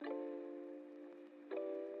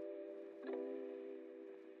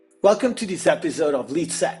Welcome to this episode of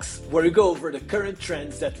Lead Sex, where we go over the current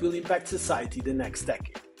trends that will impact society the next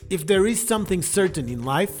decade. If there is something certain in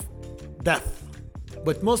life, death.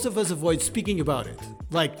 But most of us avoid speaking about it,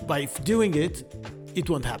 like by doing it, it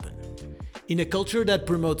won't happen. In a culture that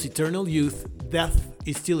promotes eternal youth, death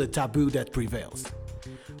is still a taboo that prevails.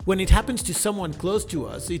 When it happens to someone close to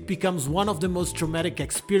us, it becomes one of the most traumatic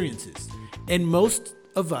experiences, and most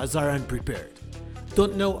of us are unprepared.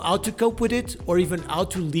 Don't know how to cope with it, or even how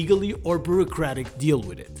to legally or bureaucratic deal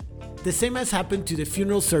with it. The same has happened to the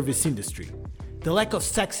funeral service industry. The lack of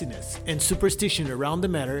sexiness and superstition around the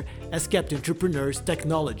matter has kept entrepreneurs,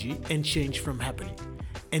 technology, and change from happening.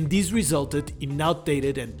 And these resulted in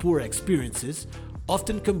outdated and poor experiences,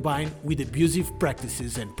 often combined with abusive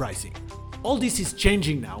practices and pricing. All this is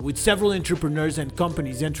changing now, with several entrepreneurs and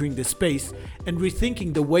companies entering the space and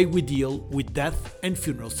rethinking the way we deal with death and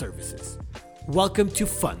funeral services. Welcome to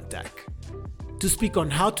Fun Tech. To speak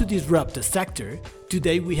on how to disrupt the sector,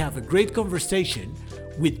 today we have a great conversation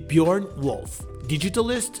with Bjorn Wolf,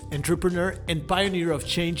 digitalist, entrepreneur, and pioneer of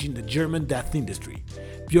change in the German death industry.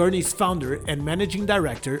 Bjorn is founder and managing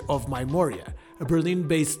director of Memoria, a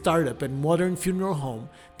Berlin-based startup and modern funeral home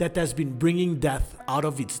that has been bringing death out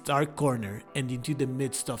of its dark corner and into the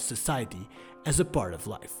midst of society as a part of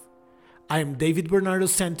life. I am David Bernardo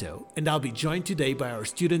Santo, and I'll be joined today by our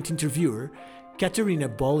student interviewer, Katarina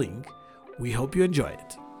Bolling. We hope you enjoy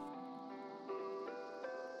it.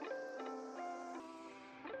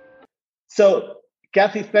 So,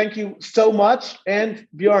 Kathy, thank you so much. And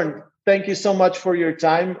Bjorn, thank you so much for your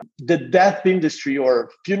time. The death industry,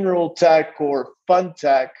 or funeral tech, or fun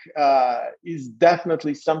tech, is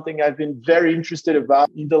definitely something I've been very interested about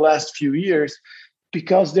in the last few years,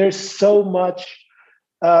 because there's so much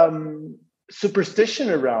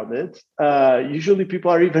superstition around it. Usually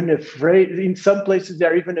people are even afraid. In some places,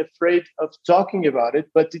 they're even afraid of talking about it.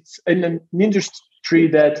 But it's in an industry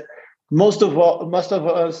that most of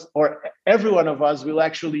us, or every one of us, will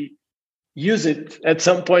actually use it at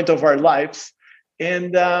some point of our lives.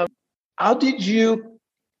 And how did you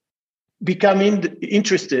become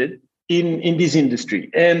interested in this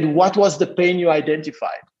industry? And what was the pain you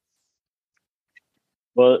identified?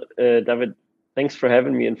 Well, David, thanks for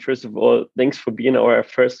having me, and first of all, thanks for being our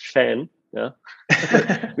first fan. Yeah,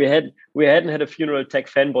 we hadn't had a funeral tech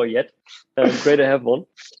fanboy yet. Great to have one.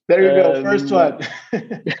 There you go, first one.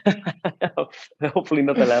 Hopefully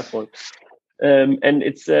not the last one. And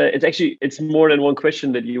it's more than one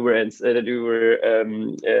question that you were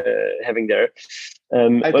having there.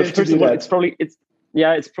 Well, first of all, it's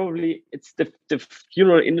the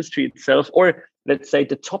funeral industry itself, or let's say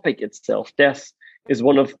the topic itself, death, is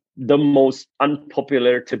one of the most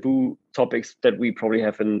unpopular taboo topics that we probably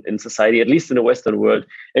have in society, at least in the Western world.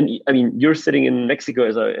 And I mean, you're sitting in Mexico,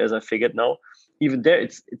 as I figured now. Even there,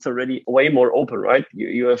 it's already way more open, right?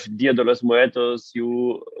 You have Dia de los Muertos.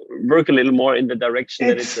 You work a little more in the direction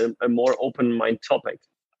that it's a more open mind topic.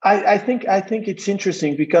 I think it's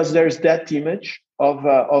interesting because there's that image of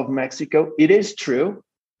Mexico. It is true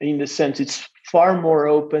in the sense it's far more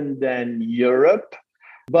open than Europe.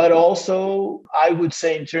 But also, I would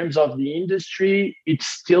say in terms of the industry, it's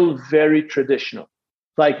still very traditional.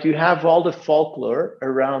 Like you have all the folklore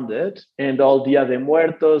around it and all Dia de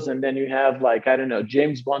Muertos. And then you have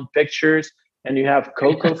James Bond pictures, and you have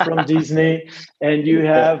Coco from Disney, and you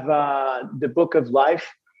have the Book of Life,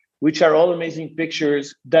 which are all amazing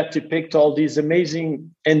pictures that depict all these amazing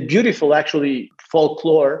and beautiful, actually,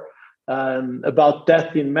 folklore about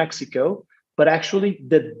death in Mexico. But actually,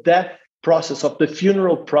 the death process of the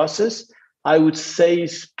funeral process, I would say,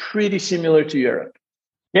 is pretty similar to Europe.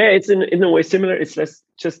 Yeah, it's in a way similar. It's less,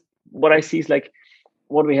 just what I see is like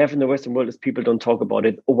what we have in the Western world is people don't talk about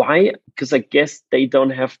it. Why? Because I guess they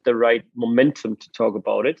don't have the right momentum to talk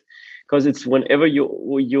about it. Because it's whenever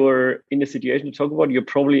you're in a situation to talk about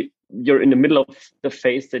it, you're in the middle of the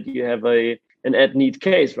phase that you have an ad-need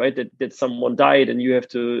case, right? That someone died and you have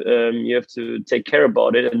to take care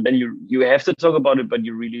about it, and then you have to talk about it, but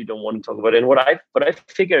you really don't want to talk about it. And what I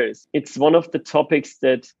figure is it's one of the topics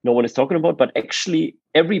that no one is talking about, but actually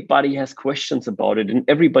everybody has questions about it, and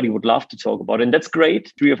everybody would love to talk about it. And that's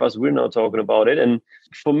great. Three of us, we're now talking about it. And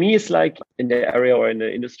for me, it's like in the area or in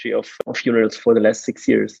the industry of funerals for the last 6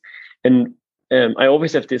 years. And I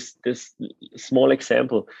always have this small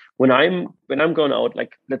example. When I'm going out,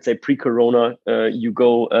 like let's say pre-corona, you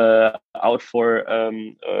go out for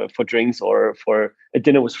drinks or for a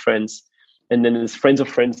dinner with friends, and then there's friends of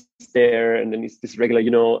friends there, and then it's this regular,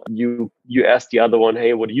 you ask the other one,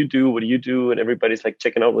 hey, what do you do? And everybody's like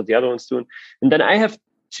checking out what the other one's doing. And then I have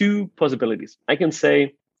two possibilities. I can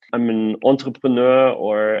say, I'm an entrepreneur,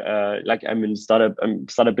 or like I'm in startup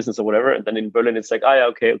business or whatever. And then in Berlin, it's like, yeah,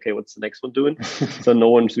 okay, what's the next one doing? So no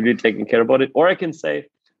one's really taking care about it. Or I can say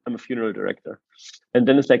I'm a funeral director, and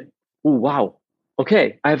then it's like, oh wow,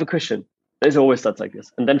 okay, I have a question. It always starts like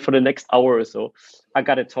this, and then for the next hour or so, I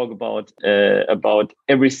gotta talk about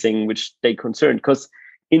everything which they concern. Because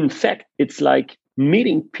in fact, it's like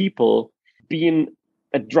meeting people being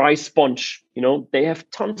a dry sponge. They have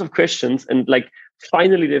tons of questions, and like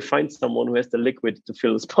finally they find someone who has the liquid to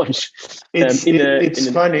fill the sponge. It's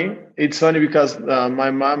funny. It's funny because my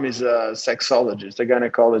mom is a sexologist, a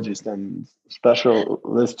gynecologist, and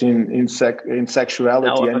specialist in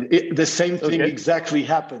sexuality, and the same thing exactly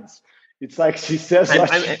happens. It's like she says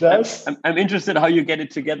what she does. I'm interested how you get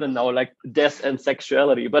it together now, like death and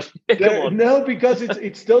sexuality. But come on. No, because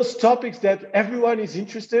it's those topics that everyone is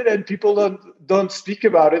interested and people don't speak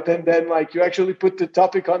about it, and then like you actually put the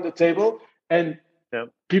topic on the table and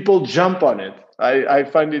people jump on it. I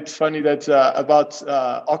find it funny that about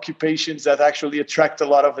occupations that actually attract a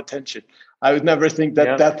lot of attention. I would never think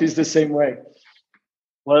that is the same way.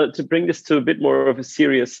 Well, to bring this to a bit more of a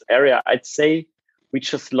serious area, I'd say we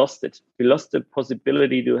just lost it. We lost the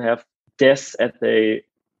possibility to have death as a,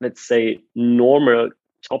 let's say, normal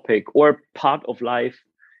topic or part of life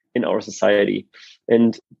in our society.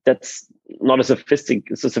 And that's not a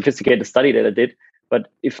sophisticated study that I did. But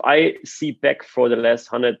if I see back for the last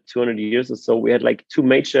 100, 200 years or so, we had like two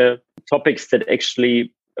major topics that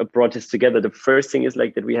actually brought us together. The first thing is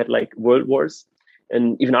like that we had like world wars.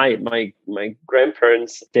 And even my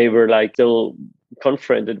grandparents, they were like still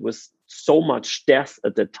confronted with so much death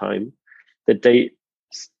at that time that they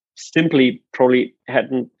simply probably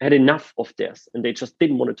hadn't had enough of death, and they just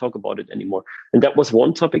didn't want to talk about it anymore. And that was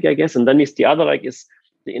one topic, I guess. And then is the other, like, is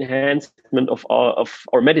the enhancement of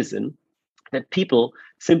our medicine, that people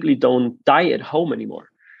simply don't die at home anymore.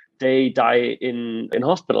 They die in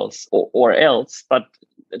hospitals or else, but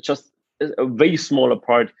just a very smaller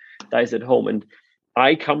part dies at home. And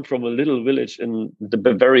I come from a little village in the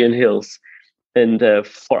Bavarian Hills. And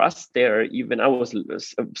for us there, even I was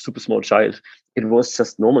a super small child, it was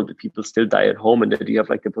just normal that people still die at home, and that you have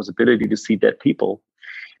like the possibility to see dead people,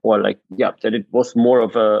 or like, that it was more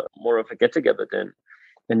of a get together then.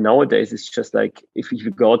 And nowadays it's just like, if you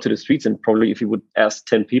go out to the streets, and probably if you would ask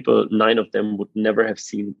 10 people, 9 of them would never have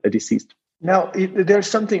seen a deceased. Now, there's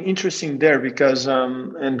something interesting there because,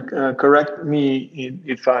 correct me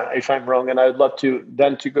if I'm wrong, and I'd love to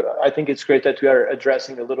go. I think it's great that we are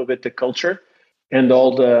addressing a little bit the culture and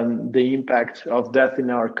all the impact of death in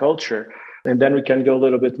our culture. And then we can go a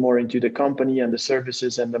little bit more into the company and the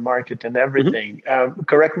services and the market and everything. Mm-hmm.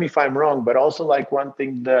 Correct me if I'm wrong, but also like one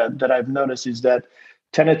thing that I've noticed is that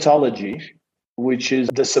thanatology, which is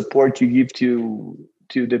the support you give to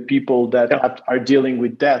the people that are dealing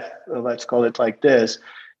with death, let's call it like this,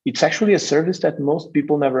 it's actually a service that most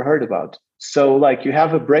people never heard about. So like you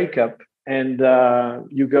have a breakup, and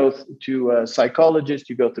you go to a psychologist,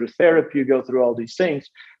 you go through therapy, you go through all these things.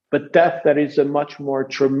 But death, that is a much more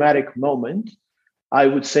traumatic moment. I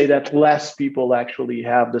would say that less people actually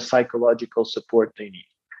have the psychological support they need.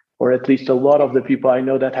 Or at least a lot of the people I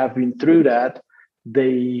know that have been through that,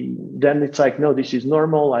 then it's like, no, this is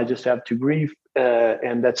normal. I just have to grieve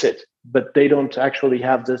and that's it. But they don't actually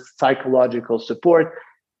have the psychological support,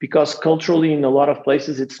 because culturally in a lot of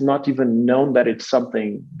places, it's not even known that it's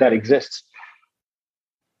something that exists.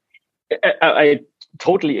 I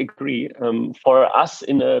totally agree. For us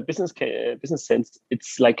in a business sense,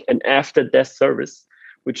 it's like an after-death service,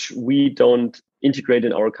 which we don't integrate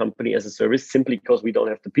in our company as a service, simply because we don't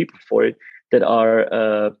have the people for it that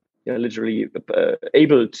are literally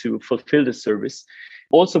able to fulfill the service.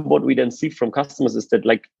 Also, what we then see from customers is that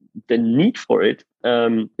like the need for it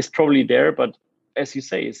is probably there, but as you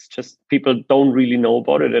say, it's just people don't really know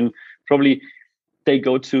about it, and probably they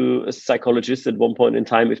go to a psychologist at one point in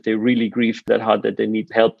time if they really grieve that hard that they need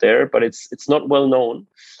help there, but it's not well known.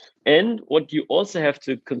 And what you also have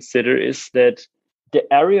to consider is that the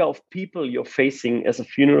area of people you're facing as a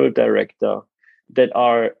funeral director that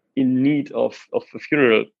are in need of a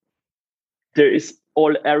funeral, there is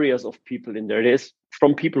all areas of people in there. There's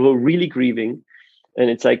from people who are really grieving, and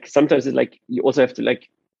it's like sometimes it's like you also have to like,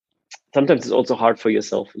 sometimes it's also hard for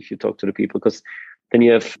yourself if you talk to the people, because then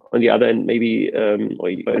you have on the other end maybe or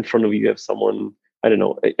in front of you have someone, I don't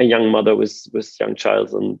know, a young mother with young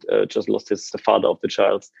child and just lost the father of the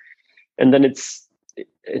child, and then it's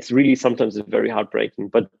really sometimes it's very heartbreaking.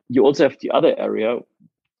 But you also have the other area.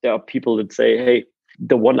 There are people that say, hey,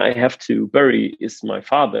 the one I have to bury is my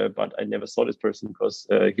father, but I never saw this person because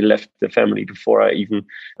he left the family before I even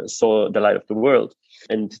saw the light of the world.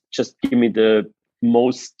 And just give me the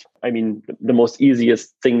the most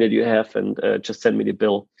easiest thing that you have, and just send me the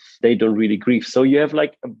bill. They don't really grieve. So you have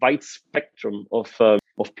like a wide spectrum of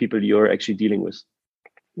people you're actually dealing with.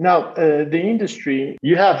 Now, the industry,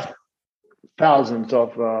 you have thousands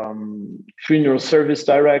of funeral service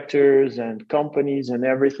directors and companies and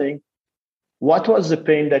everything. What was the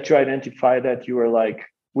pain that you identified that you were like,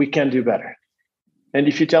 we can do better? And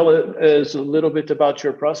if you tell us a little bit about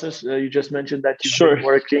your process, you just mentioned that you've been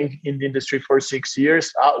working in the industry for 6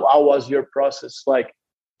 years. How was your process like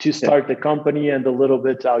to start the company, and a little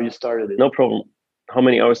bit how you started it? No problem. How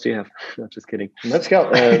many hours do you have? No, just kidding. Let's go.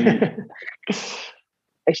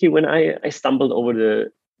 Actually, when I stumbled over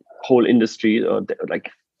the whole industry, or like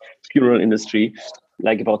funeral industry,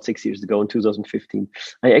 like about 6 years ago in 2015,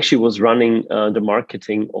 I actually was running the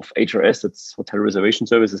marketing of HRS, that's Hotel Reservation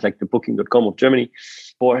Services, like the Booking.com of Germany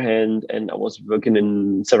beforehand. And I was working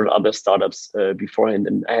in several other startups beforehand,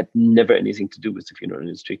 and I had never anything to do with the funeral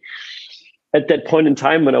industry. At that point in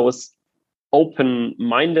time, when I was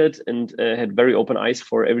open-minded and had very open eyes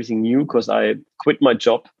for everything new, because I quit my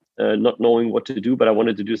job not knowing what to do, but I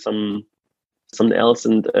wanted to do something else,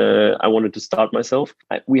 and I wanted to start myself.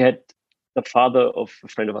 We had the father of a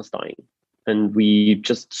friend of us dying, and we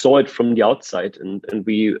just saw it from the outside, and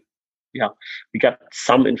we got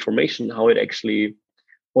some information how it actually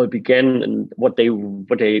all began, and what they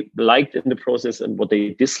liked in the process and what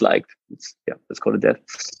they disliked. Let's call it that.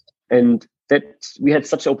 And that we had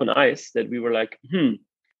such open eyes that we were like,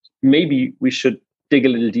 maybe we should dig a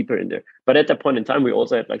little deeper in there. But at that point in time, we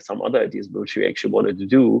also had like some other ideas which we actually wanted to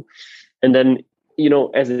do. And then,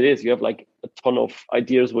 as it is, you have like a ton of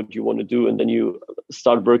ideas what you want to do, and then you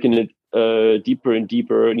start working it deeper and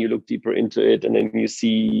deeper, and you look deeper into it, and then you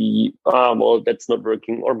see, well, that's not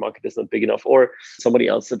working, or market is not big enough, or somebody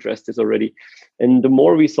else addressed this already. And the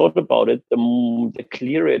more we thought about it, the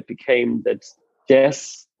clearer it became that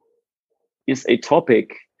death is a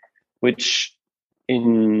topic which,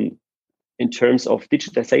 in terms of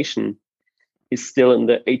digitization, is still in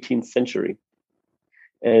the 18th century.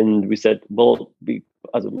 And we said, well,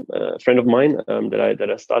 as a friend of mine that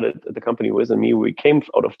I started the company with, and me, we came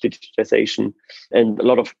out of digitization and a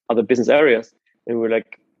lot of other business areas, and we're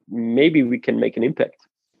like, maybe we can make an impact.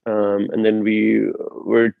 And then we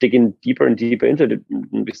were digging deeper and deeper into it,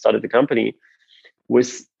 and we started the company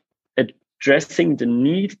with addressing the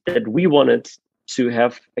need that we wanted to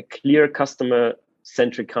have a clear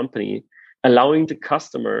customer-centric company, allowing the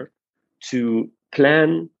customer to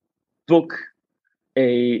plan, book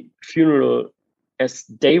a funeral as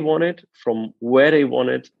they want it, from where they want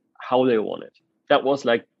it, how they want it. That was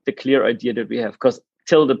like the clear idea that we have. Because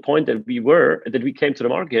till the point that we came to the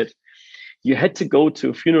market, you had to go to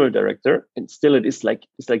a funeral director, and still it's like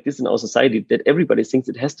this in our society, that everybody thinks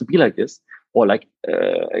it has to be like this, or like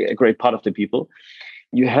a great part of the people.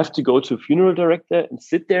 You have to go to a funeral director and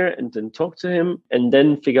sit there and then talk to him, and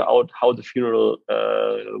then figure out how the funeral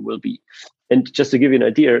will be. And just to give you an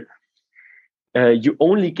idea, you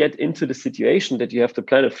only get into the situation that you have to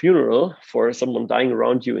plan a funeral for someone dying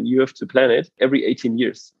around you, and you have to plan it every 18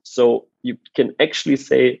 years. So you can actually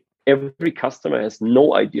say every customer has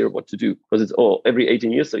no idea what to do, because it's every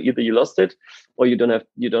 18 years. So either you lost it, or you don't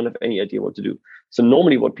have any idea what to do. So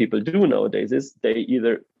normally what people do nowadays is they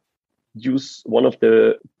either use one of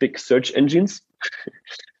the big search engines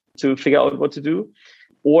to figure out what to do,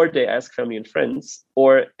 or they ask family and friends,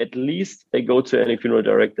 or at least they go to any funeral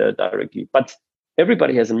director directly. But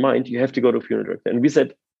everybody has in mind, you have to go to a funeral director. And we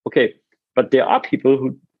said, okay, but there are people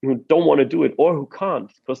who don't want to do it, or who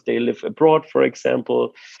can't because they live abroad, for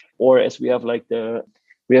example, or as we have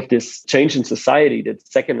this change in society that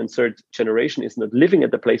second and third generation is not living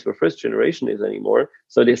at the place where first generation is anymore.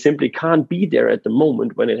 So they simply can't be there at the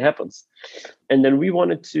moment when it happens. And then we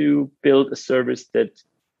wanted to build a service that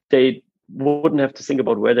they wouldn't have to think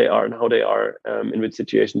about where they are and how they are in which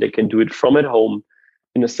situation. They can do it from at home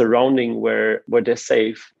in a surrounding where they're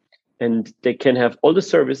safe, and they can have all the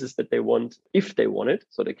services that they want if they want it.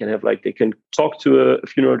 So they can have they can talk to a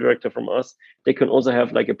funeral director from us. They can also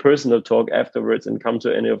have a personal talk afterwards and come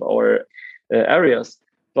to any of our areas,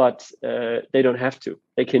 but they don't have to.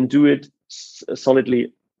 They can do it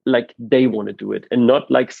solidly like they want to do it, and not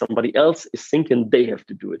like somebody else is thinking they have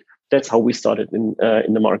to do it. That's how we started in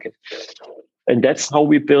the market. And that's how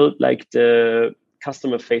we built the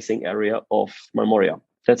customer facing area of Memoria.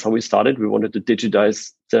 That's how we started. We wanted to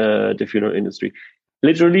digitize the funeral industry.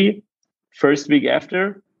 Literally, first week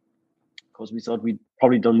after, because we thought we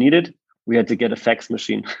probably don't need it, we had to get a fax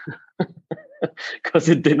machine because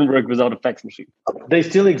it didn't work without a fax machine. They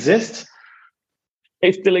still exist?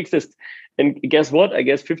 They still exist. And guess what? I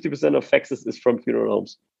guess 50% of faxes is from funeral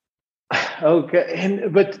homes. Okay,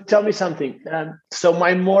 but tell me something. So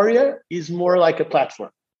Memoria is more like a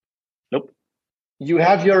platform. Nope. You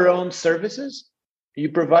have your own services. You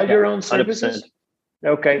provide your own services. 100%.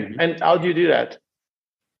 Okay, and how do you do that?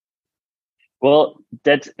 Well,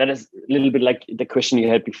 that is a little bit like the question you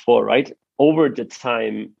had before, right? Over the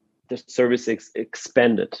time, the service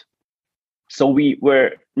expanded. So we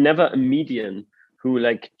were never a median who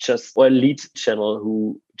or a lead channel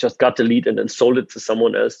who just got the lead and then sold it to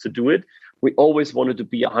someone else to do it. We always wanted to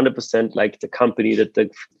be 100% like the company that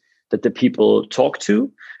the people talk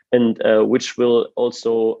to, and which will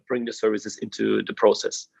also bring the services into the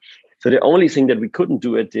process. So the only thing that we couldn't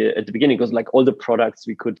do at the beginning was like all the products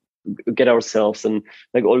we could get ourselves, and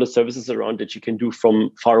like all the services around that you can do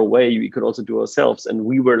from far away, we could also do ourselves. And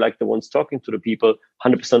we were like the ones talking to the people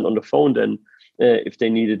 100% on the phone then if they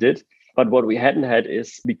needed it. But what we hadn't had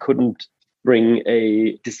is we couldn't bring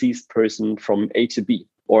a deceased person from A to B,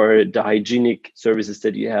 or the hygienic services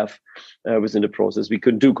that you have within the process. We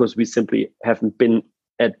couldn't do because we simply haven't been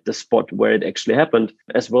at the spot where it actually happened,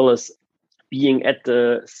 as well as being at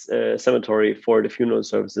the cemetery for the funeral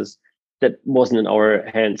services. That wasn't in our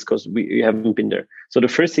hands because we haven't been there. So the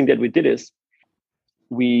first thing that we did is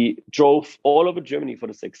we drove all over Germany for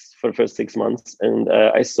the first 6 months, and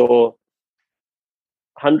I saw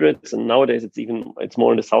hundreds, and nowadays it's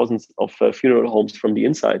more in the thousands of funeral homes from the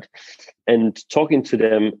inside, and talking to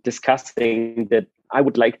them, discussing that I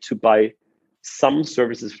would like to buy some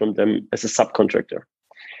services from them as a subcontractor.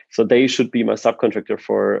 So they should be my subcontractor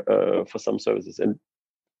for some services, and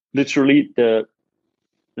literally the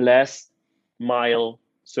last mile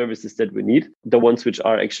services that we need, the ones which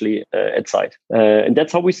are actually at site, and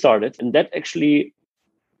that's how we started. And that actually,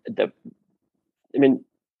 the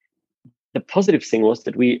positive thing was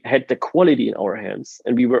that we had the quality in our hands,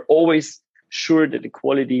 and we were always sure that the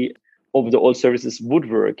quality of the all services would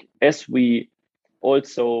work, as we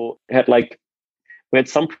also had we had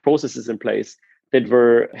some processes in place that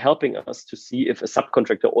were helping us to see if a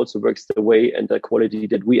subcontractor also works the way and the quality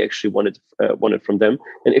that we actually wanted from them.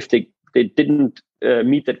 And if they didn't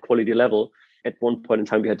meet that quality level, at one point in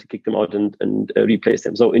time, we had to kick them out and replace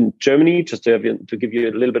them. So in Germany, just to give you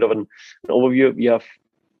a little bit of an overview, we have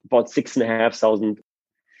about 6,500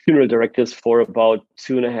 funeral directors for about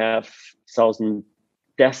 2,500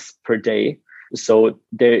 deaths per day. So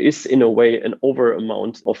there is, in a way, an over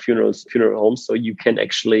amount of funeral homes. So you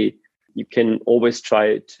can always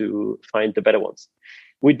try to find the better ones.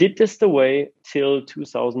 We did this the way till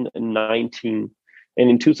 2019. And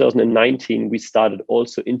in 2019, we started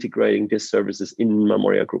also integrating these services in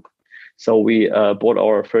Memoria Group. So we bought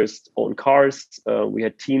our first own cars. We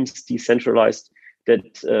had teams decentralized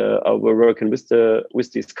that were working with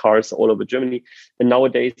these cars all over Germany. And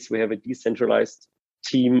nowadays, we have a decentralized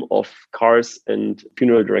team of cars and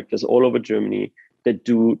funeral directors all over Germany that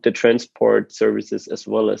do the transport services, as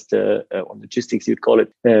well as the logistics, you'd call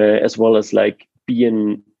it, as well as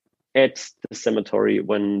being at the cemetery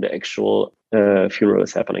when the actual funeral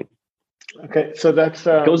is happening. Okay, so that's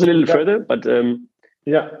goes a little further, but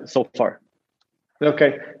so far.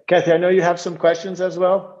 Okay, Kathy, I know you have some questions as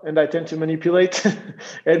well, and I tend to manipulate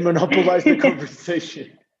and monopolize the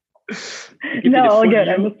conversation. No, all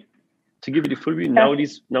good. To give you the full view,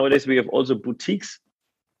 nowadays we have also boutiques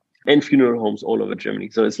and funeral homes all over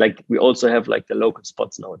Germany. So it's we also have the local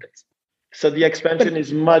spots nowadays. So the expansion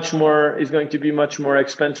is going to be much more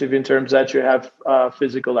expensive in terms that you have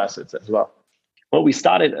physical assets as well. Well, we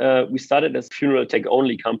started as a funeral tech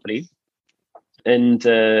only company, and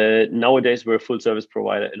nowadays we're a full service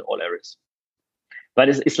provider in all areas. But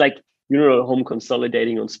it's like funeral home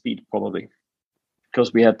consolidating on speed, probably,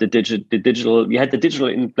 because we had the digital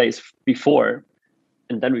in place before,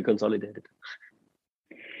 and then we consolidated.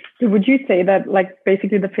 So would you say that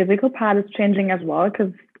basically the physical part is changing as well?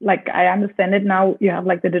 Because I understand it now, you have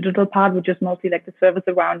the digital part, which is mostly the service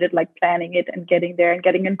around it, planning it and getting there and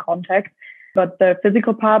getting in contact. But the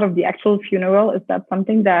physical part of the actual funeral, is that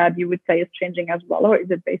something that you would say is changing as well? Or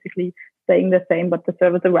is it basically staying the same, but the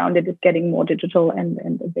service around it is getting more digital and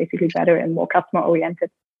basically better and more customer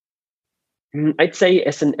oriented? I'd say,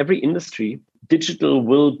 as in every industry, digital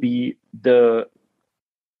will be the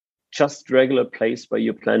just regular place where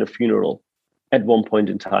you plan a funeral at one point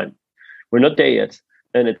in time. We're not there yet,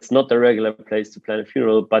 and it's not the regular place to plan a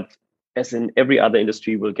funeral, but as in every other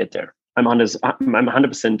industry, we'll get there. I'm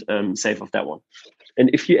 100% safe of that one. And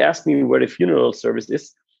if you ask me where the funeral service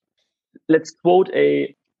is, let's have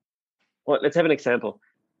an example.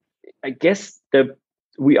 I guess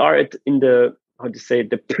we are in the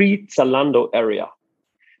pre-Zalando area.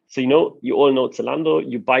 So you all know Zalando.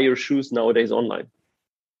 You buy your shoes nowadays online.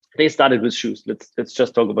 They started with shoes. Let's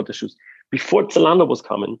just talk about the shoes. Before Zalando was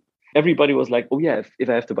coming, everybody was like, oh yeah, if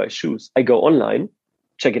I have to buy shoes, I go online,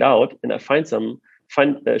 check it out, and I find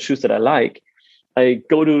shoes that I like. I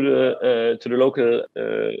go to the local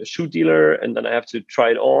shoe dealer, and then I have to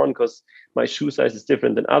try it on because my shoe size is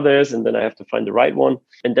different than others, and then I have to find the right one.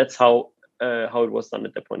 And that's how it was done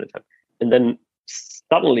at that point in time. And then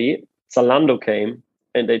suddenly Zalando came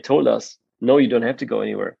and they told us, no, you don't have to go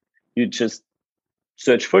anywhere. You just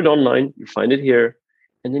search for it online, you find it here,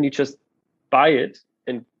 and then you just buy it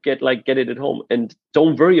and get it at home. And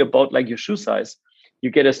don't worry about like your shoe size. You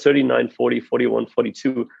get a 39, 40, 41,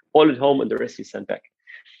 42 all at home, and the rest you send back.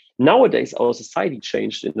 Nowadays, our society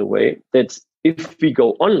changed in a way that if we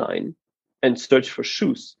go online and search for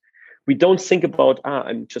shoes, we don't think about,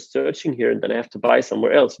 I'm just searching here and then I have to buy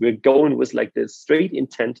somewhere else. We're going with like the straight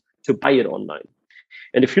intent to buy it online.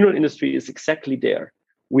 And the funeral industry is exactly there.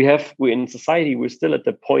 We're in society, we're still at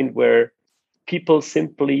the point where people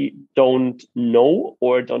simply don't know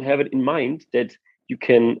or don't have it in mind that you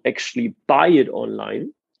can actually buy it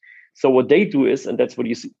online. So what they do is, and that's what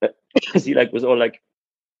you see like with all like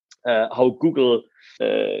how Google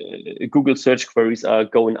search queries are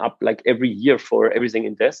going up like every year for everything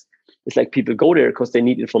in this. It's like people go there because they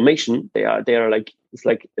need information. They are like, it's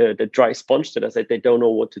like the dry sponge that I said, they don't know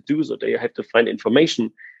what to do, so they have to find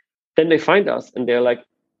information. Then they find us and they're like,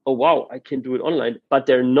 oh wow, I can do it online. But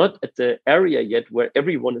they're not at the area yet where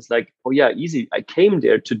everyone is like, oh yeah, easy, I came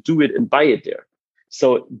there to do it and buy it there.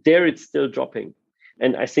 So there it's still dropping.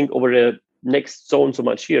 And I think over the next so and so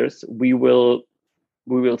much years, we will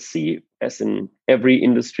see, as in every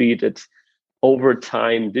industry, that over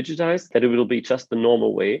time digitized, that it will be just the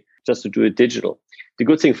normal way just to do it digital. The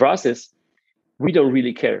good thing for us is we don't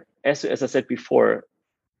really care. As I said before,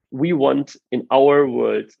 we want in our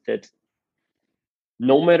world that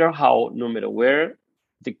no matter how, no matter where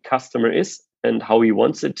the customer is and how he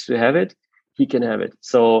wants it to have it, he can have it.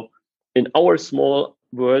 So in our small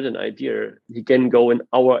world and idea, he can go in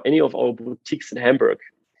any of our boutiques in Hamburg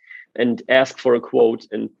and ask for a quote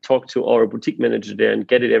and talk to our boutique manager there and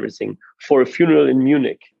get it everything for a funeral in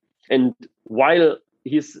Munich. And while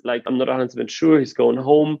he's like, I'm not 100% sure, he's going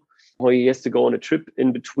home or he has to go on a trip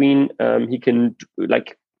in between, he can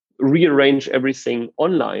like rearrange everything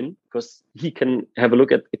online because he can have a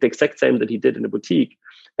look at the exact same that he did in the boutique.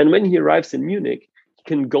 And when he arrives in Munich, he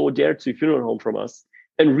can go there to a funeral home from us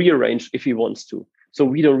and rearrange if he wants to. So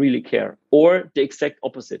we don't really care. Or the exact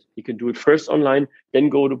opposite. He can do it first online, then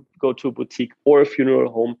go to a boutique or a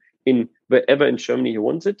funeral home in wherever in Germany he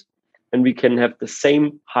wants it. And we can have the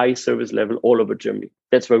same high service level all over Germany.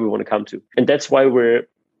 That's where we want to come to. And that's why we're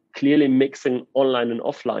clearly mixing online and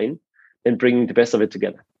offline and bringing the best of it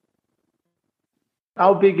together.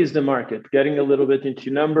 How big is the market? Getting a little bit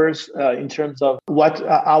into numbers in terms of what's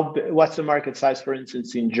the market size, for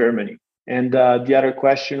instance, in Germany? And the other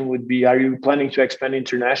question would be, are you planning to expand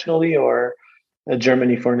internationally or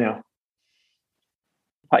Germany for now?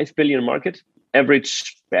 5 billion market.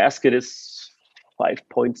 Average basket is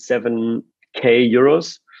 5.7k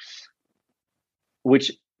euros,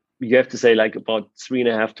 which you have to say like about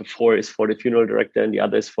 3.5 to 4 is for the funeral director and the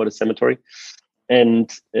other is for the cemetery.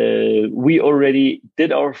 And we already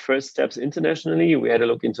did our first steps internationally. We had a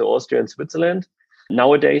look into Austria and Switzerland.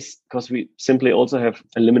 Nowadays, because we simply also have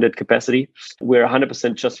a limited capacity, we're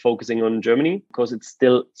 100% just focusing on Germany because it's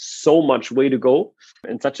still so much way to go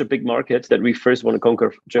and such a big market that we first want to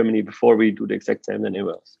conquer Germany before we do the exact same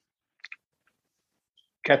anywhere else.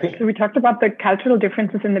 Kathy? So we talked about the cultural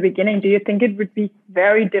differences in the beginning. Do you think it would be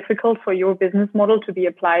very difficult for your business model to be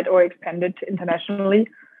applied or expanded internationally?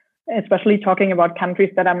 Especially talking about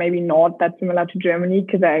countries that are maybe not that similar to Germany,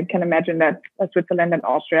 because I can imagine that Switzerland and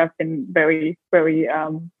Austria have been very, very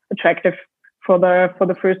attractive for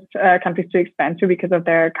the first countries to expand to because of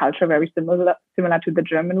their culture, very similar to the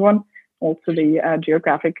German one, also the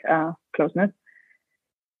geographic closeness.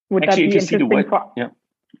 Would Actually, that be interesting for? Yeah.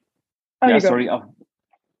 Oh, yeah.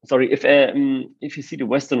 Sorry. If you see the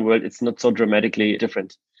Western world, it's not so dramatically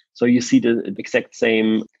different. So you see the exact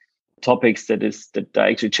same topics that are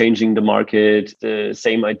actually changing the market, the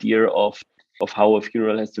same idea of how a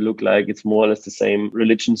funeral has to look like. It's more or less the same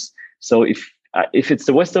religions. So if it's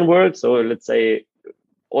the Western world, so let's say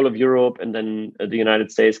all of Europe and then the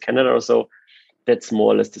United States, Canada or so, that's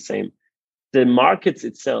more or less the same. The markets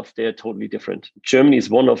itself, they are totally different. Germany is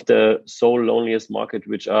one of the so loneliest markets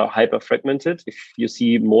which are hyper fragmented. If you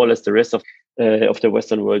see more or less the rest of the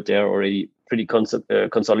Western world, they're already pretty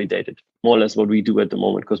consolidated, more or less what we do at the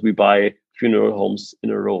moment, because we buy funeral homes in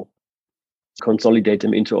a row, consolidate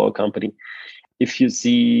them into our company. If you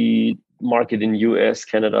see market in US,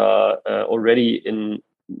 Canada, already in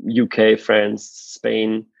UK, France,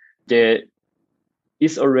 Spain, there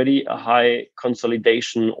is already a high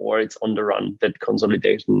consolidation, or it's on the run. That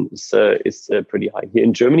consolidation is pretty high. Here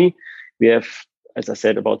in Germany, we have, as I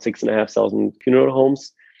said, about 6,500 funeral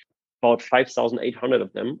homes. About 5,800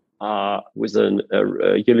 of them are with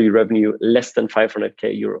a yearly revenue less than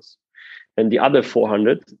 500k euros. And the other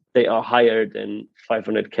 400, they are higher than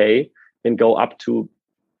 500k and go up to,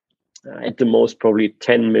 at the most, probably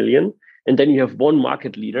 10 million. And then you have one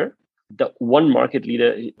market leader. The one market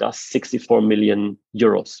leader does 64 million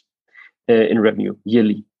euros in revenue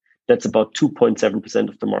yearly. That's about 2.7%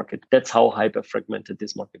 of the market. That's how hyper fragmented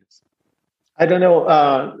this market is. I don't know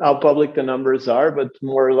how public the numbers are, but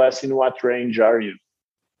more or less in what range are you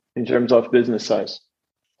in terms of business size?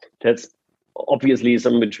 That's obviously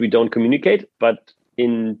something which we don't communicate, but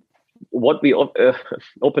in what we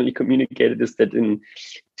openly communicated is that in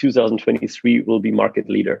 2023 we'll be market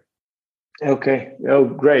leader. Okay. Oh,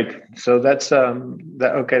 great. So that's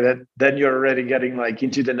then you're already getting like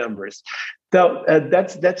into the numbers. So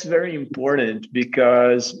that's very important,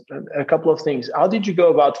 because a couple of things. How did you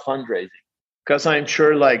go about fundraising? Because I'm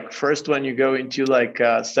sure, like, first when you go into like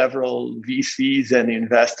several VCs and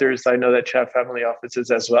investors, I know that you have family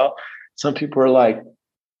offices as well. Some people are like,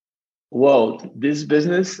 whoa, this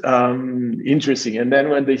business, interesting. And then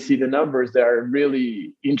when they see the numbers, there are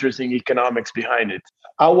really interesting economics behind it.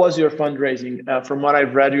 How was your fundraising? From what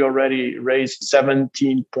I've read, you already raised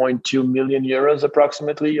 17.2 million euros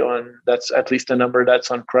approximately. That's at least a number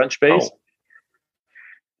that's on Crunchbase.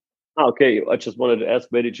 Oh. Okay, I just wanted to ask,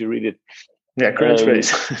 where did you read it? Yeah,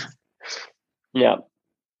 Crunchbase. Yeah,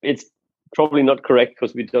 it's probably not correct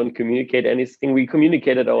because we don't communicate anything. We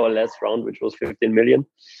communicated our last round, which was 15 million.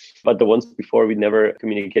 But the ones before, we never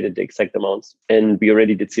communicated the exact amounts. And we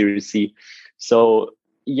already did Series C. So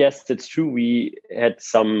yes, it's true. We had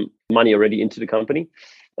some money already into the company.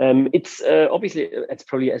 It's obviously, it's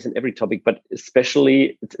probably as in every topic, but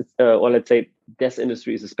especially, or let's say, this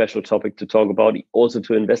industry is a special topic to talk about, also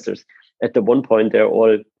to investors. At the one point, they're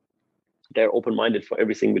open-minded for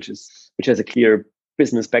everything, which has a clear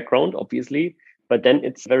business background, obviously. But then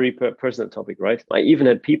it's a very personal topic, right? I even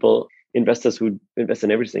had investors who invest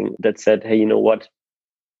in everything that said, hey, you know what?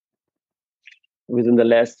 Within the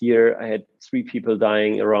last year, I had 3 people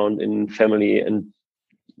dying around in family, and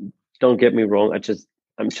don't get me wrong,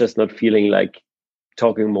 I'm just not feeling like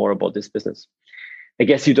talking more about this business. I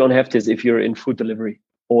guess you don't have this if you're in food delivery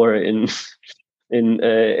or in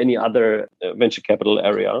any other venture capital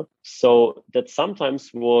area. So that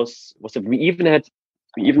sometimes was that we even had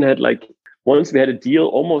like, once we had a deal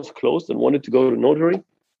almost closed and wanted to go to notary,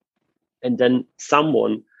 and then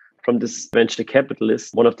someone from this venture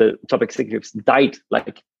capitalist, one of the top executives, died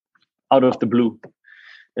like out of the blue.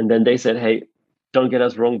 And then they said, hey, don't get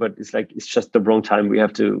us wrong, but it's just the wrong time. We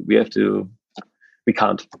can't.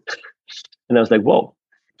 And I was like, whoa,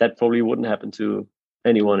 that probably wouldn't happen to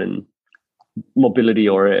anyone in mobility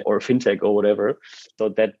or fintech or whatever. So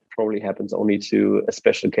that probably happens only to a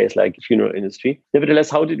special case like funeral industry. Nevertheless,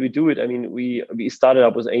 how did we do it? I mean, we started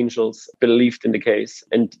up with angels, believed in the case,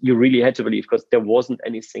 and you really had to believe, because there wasn't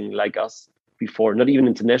anything like us before, not even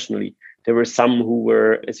internationally. There were some who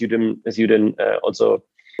were, as you then also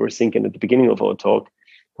were thinking at the beginning of our talk,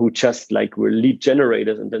 who just like were lead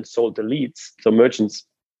generators and then sold the leads, so merchants.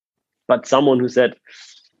 But someone who said,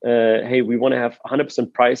 hey, we want to have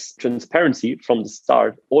 100% price transparency from the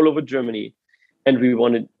start all over Germany. And we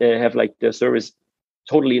want to have like the service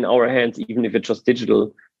totally in our hands, even if it's just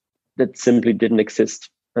digital. That simply didn't exist.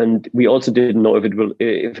 And we also didn't know if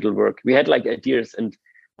it'll work. We had like ideas, and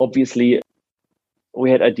obviously we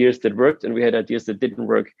had ideas that worked and we had ideas that didn't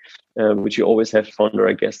work, which you always have founder,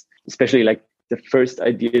 I guess, especially like the first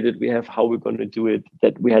idea that we have, how we're going to do it,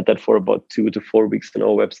 that we had that for about 2 to 4 weeks on our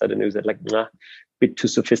website. And it was like, a bit too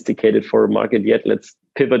sophisticated for a market yet. Let's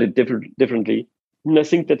pivot it differently. And I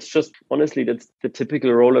think that's just, honestly, that's the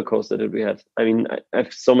typical roller coaster that we had. I mean, I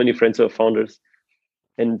have so many friends who are founders,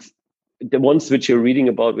 and the ones which you're reading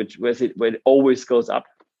about, where it always goes up,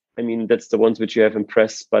 I mean, that's the ones which you have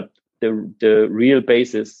impressed. But the real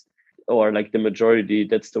basis, or like the majority,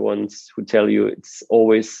 that's the ones who tell you it's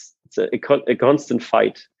a constant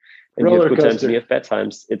fight. And you have good times and you have bad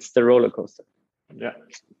times. It's the roller coaster. Yeah.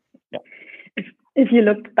 If you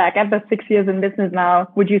look back at the 6 years in business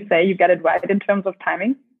now, would you say you got it right in terms of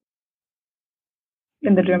timing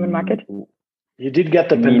in the German market? You did get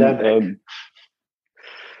the pandemic.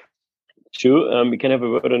 True. We can have a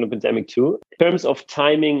word on the pandemic too. In terms of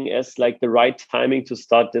timing, as like the right timing to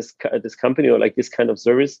start this company or like this kind of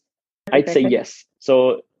service, I'd say yes.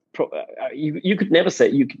 So you can never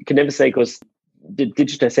say because the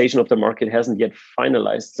digitization of the market hasn't yet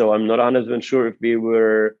finalized. So I'm not 100% sure if we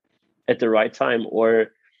were at the right time,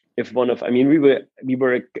 or if we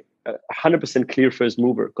were 100% clear first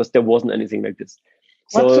mover because there wasn't anything like this.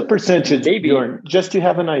 What's the percentage, Bjorn? Just to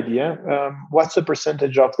have an idea, what's the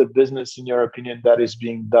percentage of the business, in your opinion, that is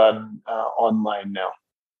being done online now?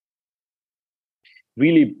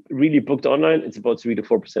 Really, really booked online, it's about 3 to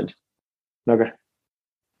 4%. Okay.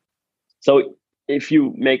 So if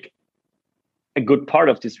you make a good part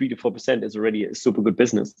of this 3 to 4%, is already a super good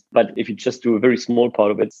business. But if you just do a very small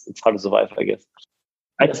part of it, it's hard to survive, I guess.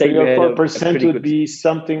 I'd say 4% would be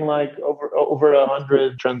something like over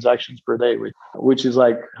 100 transactions per day, which is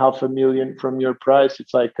like 500,000 from your price.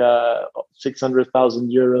 It's like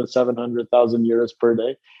 600,000 euros, 700,000 euros per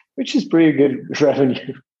day, which is pretty good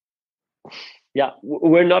revenue. Yeah,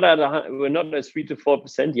 we're not at 3 to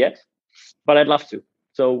 4% yet, but I'd love to.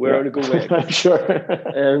 So we're on a good way. I'm sure.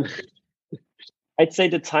 I'd say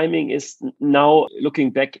the timing is now,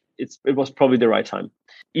 looking back, it was probably the right time.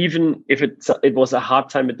 Even if it was a hard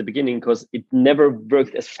time at the beginning because it never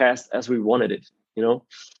worked as fast as we wanted it,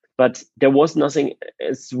 But there was nothing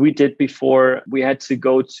as we did before. We had to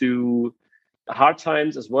go to hard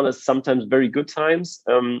times as well as sometimes very good times.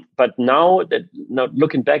 But now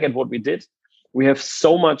looking back at what we did, we have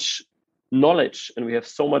so much knowledge and we have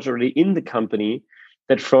so much already in the company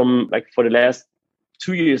that from for the last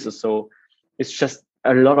 2 years or so, it's just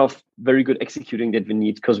a lot of very good executing that we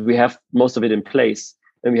need because we have most of it in place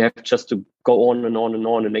and we have just to go on and on and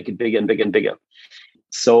on and make it bigger and bigger and bigger.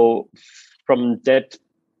 So from that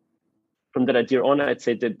idea on, I'd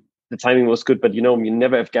say that the timing was good, but you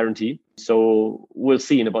never have guarantee. So we'll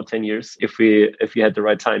see in about 10 years if we had the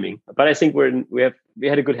right timing. But I think we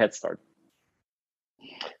had a good head start.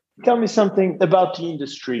 Tell me something about the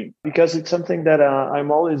industry, because it's something that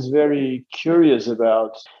I'm always very curious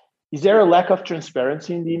about. Is there a lack of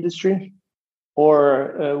transparency in the industry?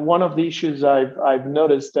 Or one of the issues I've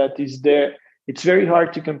noticed that it's very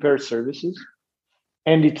hard to compare services,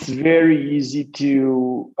 and it's very easy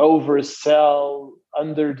to oversell,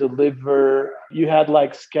 underdeliver. You had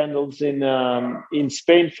scandals in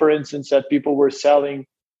Spain, for instance, that people were selling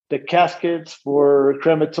the caskets for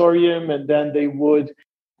crematorium, and then they would,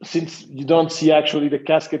 since you don't see actually the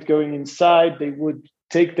casket going inside, they would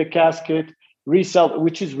take the casket, resell,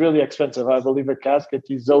 which is really expensive. I believe a casket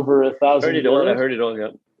is over 1,000. I heard it all. Yeah.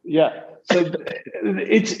 Yeah. So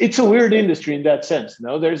it's a weird industry in that sense.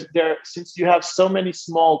 No, since you have so many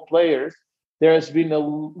small players, there has been a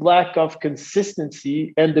lack of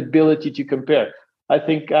consistency and ability to compare. I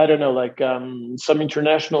think, I don't know, some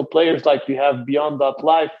international players, like you have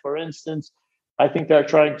Beyond.Life, for instance. I think they're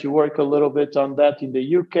trying to work a little bit on that in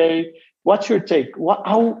the UK. What's your take?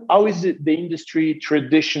 How is it the industry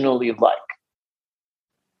traditionally like?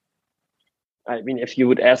 I mean, if you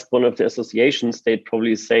would ask one of the associations, they'd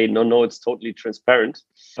probably say, no, it's totally transparent.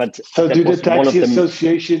 But so do the taxi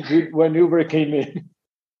associations when Uber came in?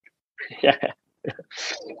 Yeah.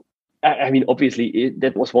 I mean, obviously,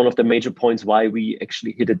 that was one of the major points why we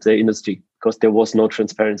actually hit the industry, because there was no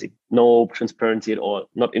transparency at all,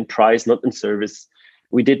 not in price, not in service.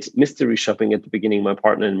 We did mystery shopping at the beginning, my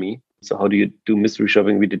partner and me. So how do you do mystery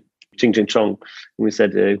shopping? We did ching ching chong. And we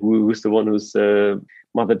said, who's the one whose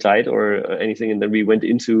mother died or anything? And then we went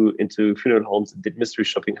into funeral homes and did mystery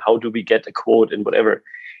shopping. How do we get a quote and whatever?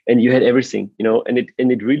 And you had everything, and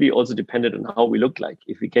it really also depended on how we looked like.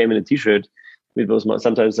 If we came in a t-shirt, it was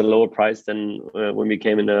sometimes a lower price than when we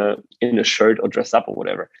came in a shirt or dressed up or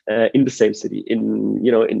whatever in the same city,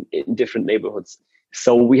 in different neighborhoods.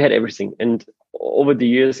 So we had everything. And over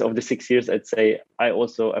the 6 years, I'd say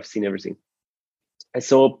I've seen everything. I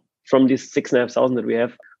saw from these 6,500 that we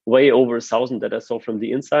have, way over 1,000 that I saw from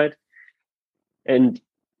the inside. And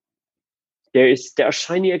there are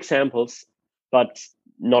shiny examples, but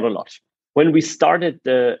not a lot. When we started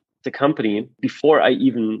the company, before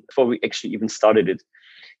we actually even started it,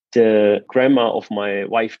 the grandma of my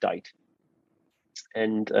wife died.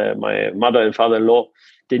 And my mother and father-in-law,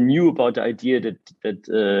 they knew about the idea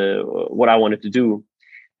that what I wanted to do.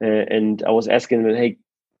 And I was asking them, hey,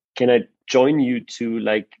 can I join you to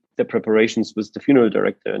the preparations with the funeral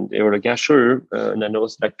director? And they were like, yeah, sure. And then I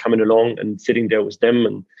was coming along and sitting there with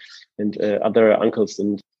them and other uncles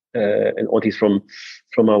and aunties from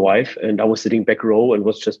my wife, and I was sitting back row and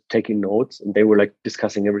was just taking notes, and they were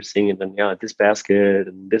discussing everything, and then this basket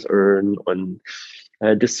and this urn and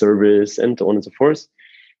this service and so on and so forth.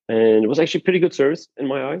 And it was actually pretty good service in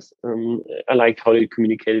my eyes. I liked how they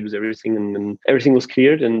communicated with everything, and everything was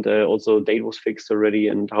cleared, and also date was fixed already,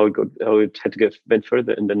 and how it had to went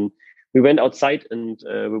further. And then we went outside and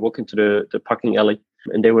we walked into the parking alley,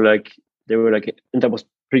 and they were like, and that was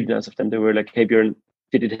pretty nice of them. They were like, hey Björn,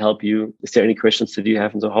 Did it help you? Is there any questions that you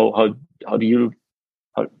have? And so what do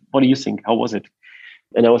you think? How was it?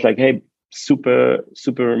 And I was like, hey, super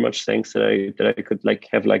much thanks that I could like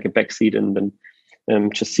have like a backseat and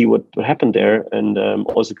then just see what happened there. And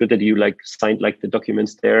also good that you like signed like the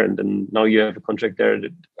documents there, and then now you have a contract there.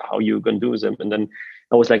 How you gonna do them? And then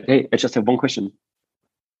I was like, hey, I just have one question.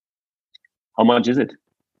 How much is it?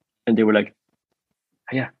 And they were like,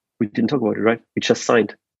 yeah, we didn't talk about it, right? We just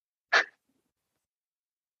signed.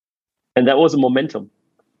 And that was a momentum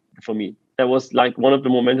for me. That was like one of the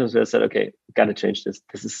momentums where I said, okay, got to change this.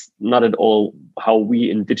 This is not at all how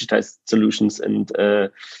we in digitized solutions and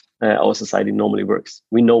our society normally works.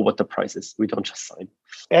 We know what the price is. We don't just sign.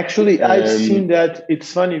 Actually, I've seen that.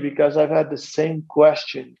 It's funny because I've had the same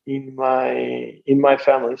question in my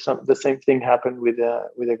family. The same thing happened with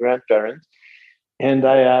a grandparent. And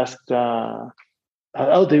I asked,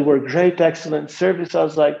 they were great, excellent service. I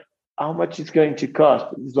was like, how much is going to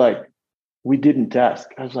cost? It's like, we didn't ask.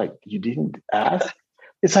 I was like, you didn't ask?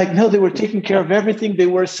 It's like, no, they were taking care of everything. They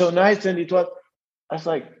were so nice. And I was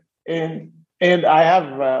like, and I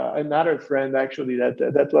have another friend actually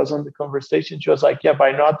that was on the conversation. She was like, yeah,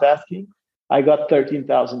 by not asking, I got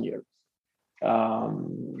 13,000 euros.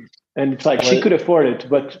 And it's like, she could afford it,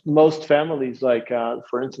 but most families, like,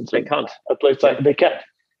 for instance, they can't. A place like they can't.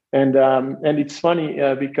 And it's funny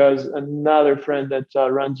because another friend that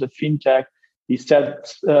runs a fintech, he said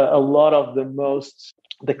a lot of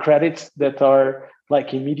the credits that are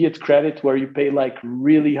like immediate credit, where you pay like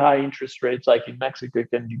really high interest rates, like in Mexico,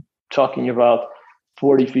 can you talking about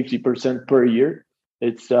 40-50% per year.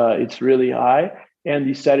 It's really high. And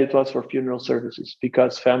he said it was for funeral services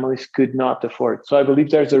because families could not afford. So I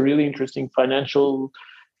believe there's a really interesting financial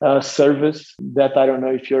service that I don't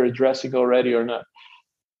know if you're addressing already or not.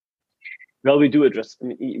 Well, we do address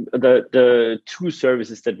the two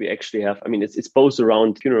services that we actually have. I mean, it's both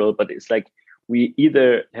around funeral, but it's like we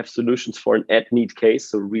either have solutions for an at-need case,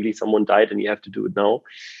 so really someone died and you have to do it now,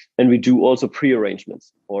 and we do also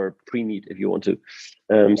pre-arrangements or pre-need if you want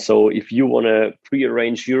to. So if you want to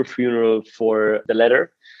pre-arrange your funeral for the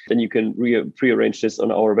letter, then you can pre-arrange this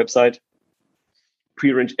on our website.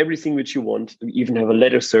 Pre-arrange everything which you want. We even have a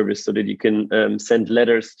letter service so that you can send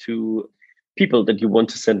letters to people that you want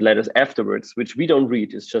to send letters afterwards, which we don't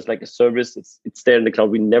read. It's just like a service. It's there in the cloud.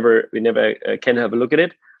 We never can have a look at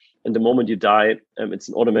it. And the moment you die, it's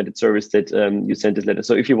an automated service that you send this letter.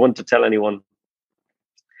 So if you want to tell anyone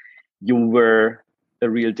you were a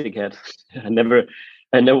real dickhead, I never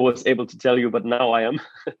was able to tell you, but now I am.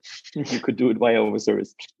 You could do it via our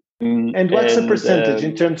service. And what's the percentage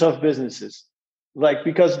in terms of businesses? Like,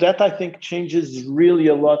 because that I think changes really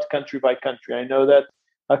a lot country by country. I know that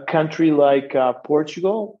a country like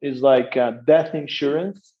Portugal is like death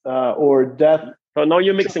insurance or death. So now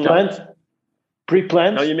you're mixing up.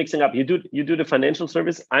 Pre-planned. Now you're mixing up. You do the financial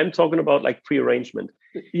service. I'm talking about like pre-arrangement.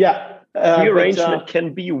 Yeah. Pre-arrangement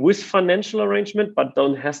can be with financial arrangement, but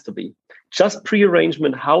don't has to be. Just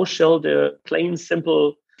pre-arrangement. How shall the plain,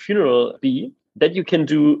 simple funeral be that you can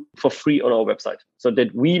do for free on our website so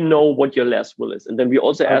that we know what your last will is. And then we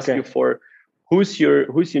also ask you for who's your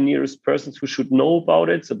nearest persons who should know about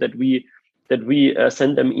it, so that we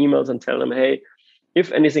send them emails and tell them, hey, if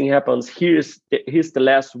anything happens, here's the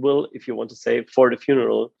last will, if you want to say, for the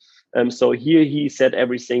funeral. So here he said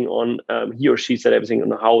everything on, he or she said everything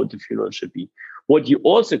on how the funeral should be. What you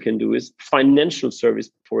also can do is financial service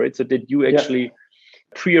for it, so that you actually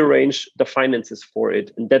pre-arrange the finances for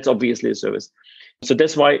it. And that's obviously a service. So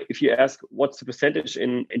that's why if you ask what's the percentage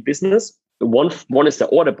in business, one is the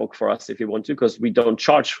order book for us if you want to, because we don't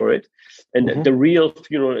charge for it. And the real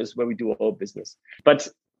funeral is where we do our business. But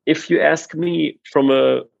if you ask me from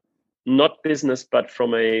a not business, but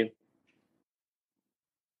from a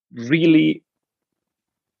really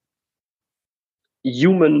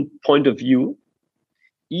human point of view,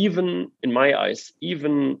 even in my eyes,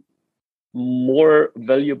 even more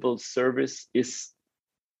valuable service is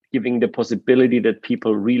giving the possibility that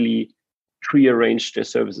people really pre-arrange their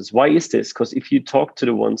services. Why is this? Because if you talk to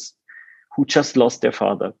the ones who just lost their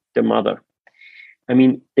father, their mother, I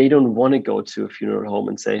mean, they don't want to go to a funeral home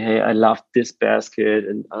and say, hey, I love this basket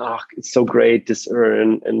and it's so great, this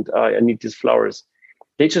urn, and I need these flowers.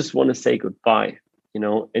 They just want to say goodbye,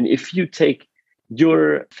 And if you take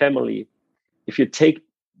your family, if you take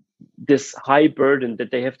this high burden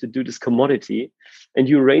that they have to do this commodity and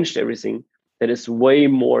you arranged everything, that is way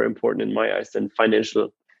more important in my eyes than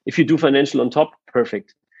financial. If you do financial on top,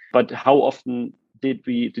 perfect. But how often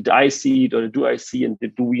did I see it, or do I see, and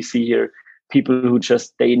do we see here people who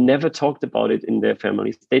they never talked about it in their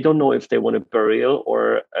families? They don't know if they want a burial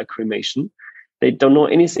or a cremation. They don't know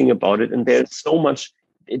anything about it. And there's so much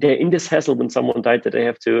they're in this hassle when someone died that they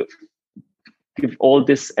have to give all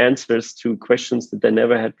these answers to questions that they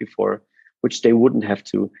never had before, which they wouldn't have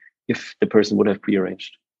to if the person would have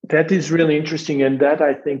prearranged. That is really interesting. And that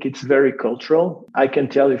I think it's very cultural. I can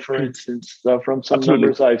tell you, for instance, from some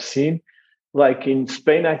numbers I've seen, like in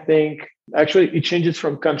Spain, I think actually it changes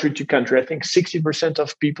from country to country. I think 60%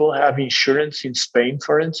 of people have insurance in Spain,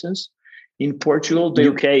 for instance. In Portugal, the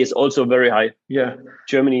UK is also very high. Yeah.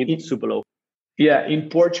 Germany, it's super low. Yeah, in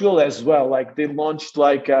Portugal as well. Like they launched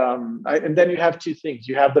and then you have two things.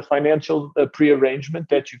 You have the financial pre-arrangement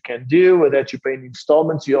that you can do, or that you pay in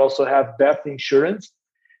installments. You also have death insurance.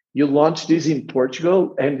 You launched this in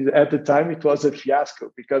Portugal, and at the time it was a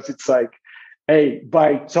fiasco because it's like, hey,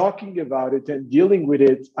 by talking about it and dealing with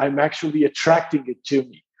it, I'm actually attracting it to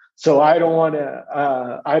me. So I don't want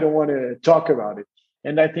to talk about it.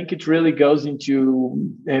 And I think it really goes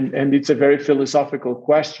into, and it's a very philosophical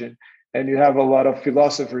question, and you have a lot of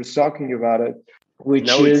philosophers talking about it, which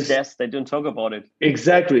it's death. They don't talk about it.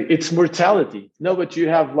 Exactly. It's mortality. No, but you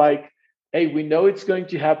have like, hey, we know it's going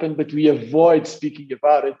to happen, but we avoid speaking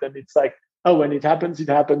about it. And it's like, oh, when it happens,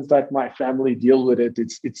 let my family deal with it.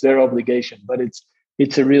 It's their obligation, but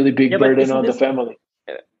it's a really big burden on the family.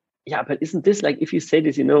 Yeah, but isn't this like, if you say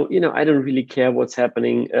this, I don't really care what's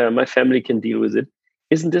happening. My family can deal with it.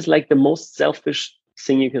 Isn't this like the most selfish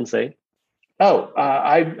thing you can say? Oh,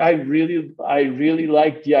 I really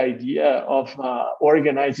like the idea of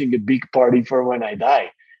organizing a big party for when I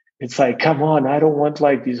die. It's like, come on, I don't want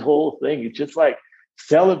like this whole thing. It's just like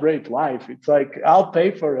celebrate life. It's like, I'll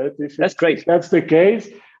pay for it. That's great. If that's the case,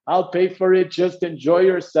 I'll pay for it. Just enjoy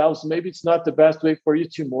yourselves. Maybe it's not the best way for you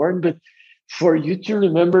to mourn, but for you to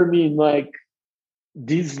remember me in like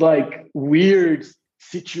this like weird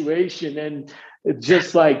situation and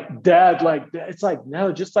just like that, it's like,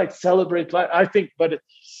 no, just like celebrate life. I think, but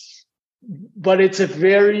it's a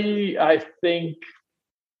very, I think,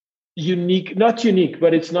 not unique,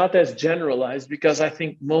 but it's not as generalized, because I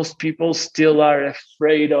think most people still are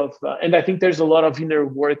afraid of, and I think there's a lot of inner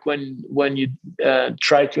work when you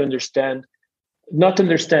try to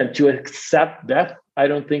to accept death. I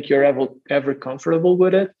don't think you're ever comfortable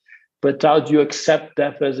with it, but how do you accept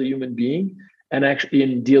death as a human being and actually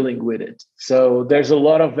in dealing with it? So there's a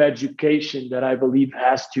lot of education that I believe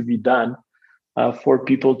has to be done for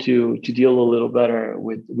people to deal a little better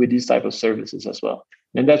with these type of services as well.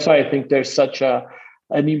 And that's why I think there's such an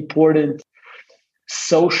important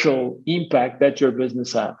social impact that your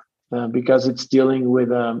business have, because it's dealing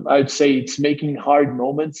with, I'd say it's making hard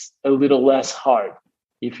moments a little less hard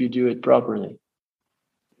if you do it properly.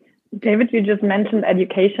 David, you just mentioned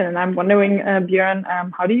education, and I'm wondering,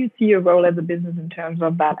 Björn, how do you see your role as a business in terms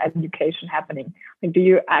of that education happening? Like, do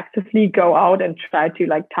you actively go out and try to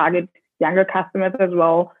like target younger customers as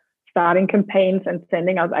well, starting campaigns and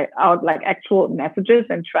sending out like actual messages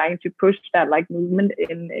and trying to push that like movement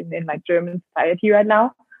in like German society right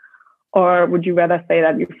now? Or would you rather say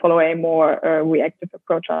that you follow a more reactive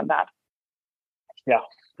approach on that? Yeah,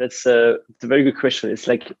 that's a very good question. It's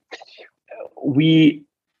like we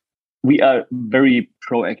are very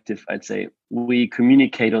proactive, I'd say. We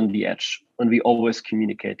communicate on the edge, and we always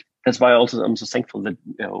communicate. That's why I'm so thankful that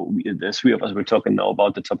the three of us were talking now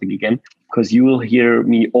about the topic again, because you will hear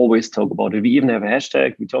me always talk about it. We even have a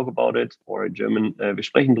hashtag, we talk about it, or in German, wir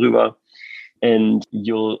sprechen drüber. And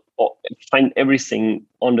you'll find everything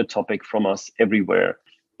on the topic from us everywhere.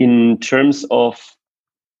 In terms of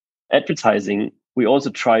advertising, we also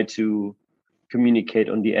try to communicate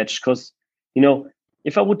on the edge, because,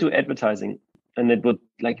 if I would do advertising and it would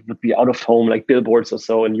be out of home, like billboards or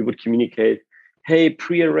so, and you would communicate, hey,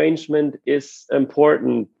 pre-arrangement is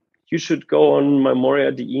important, you should go on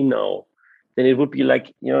Memoria.de now, then it would be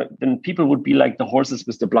like, then people would be like the horses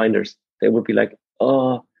with the blinders. They would be like,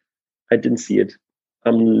 oh, I didn't see it.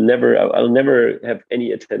 I'll never have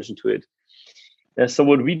any attention to it. So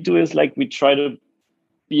what we do is like, we try to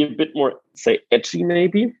be a bit more, say, edgy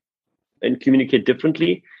maybe, and communicate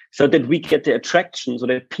differently, so that we get the attraction, so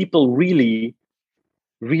that people really,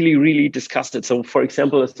 really, really discuss it. So for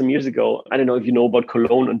example, some years ago, I don't know if you know about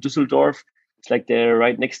Cologne and Düsseldorf. It's like they're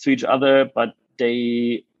right next to each other, but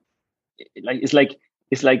it's like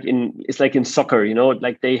in soccer,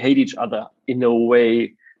 like they hate each other in a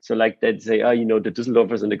way. So like they'd say, the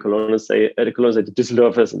Düsseldorfers and the Colognes say the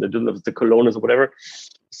Düsseldorfers and the Düsseldorfers, the Colognes or whatever.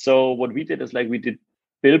 So what we did is like we did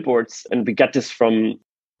billboards, and we got this from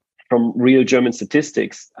real German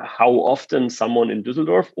statistics, how often someone in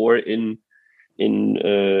Düsseldorf or in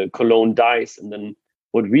Cologne dies. And then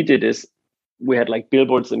what we did is we had like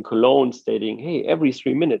billboards in Cologne stating, hey, every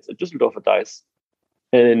 3 minutes a Düsseldorfer dies.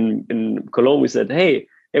 And in Cologne we said, hey,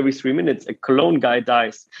 every 3 minutes a Cologne guy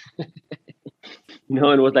dies. And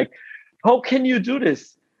it was like, how can you do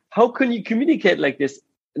this? How can you communicate like this?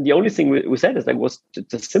 And the only thing we said is was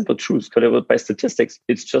the simple truth, because by statistics,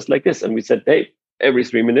 it's just like this. And we said, hey, every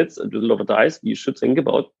 3 minutes a lover dies, you should think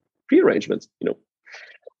about pre-arrangements,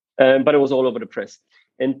 but it was all over the press.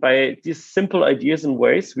 And by these simple ideas and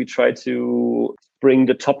ways, we try to bring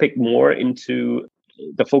the topic more into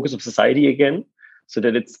the focus of society again, so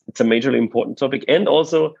that it's a majorly important topic, and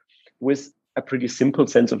also with a pretty simple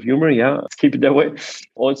sense of humor. Yeah, let's keep it that way.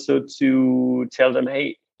 Also to tell them,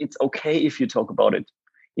 hey, it's okay if you talk about it.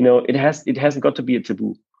 It hasn't got to be a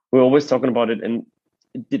taboo. We're always talking about it, and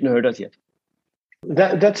it didn't hurt us yet.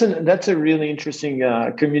 That's a really interesting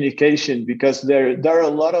communication, because there are a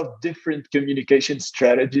lot of different communication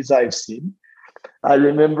strategies I've seen. I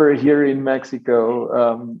remember here in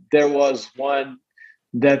Mexico, there was one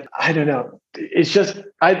that, I don't know. It's just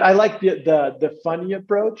I like the funny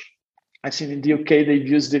approach. I've seen in the UK they've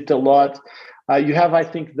used it a lot. You have, I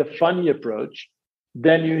think, the funny approach.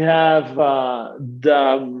 Then you have a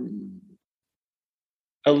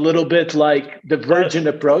little bit like the virgin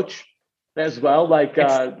approach as well. Like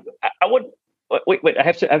I would wait. I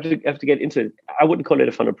have to get into it. I wouldn't call it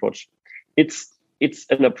a fun approach. It's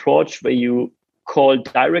an approach where you call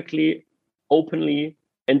directly, openly,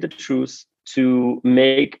 and the truth to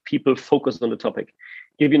make people focus on the topic.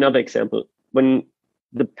 Give you another example. When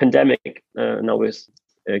the pandemic, now we're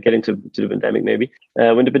getting to the pandemic maybe,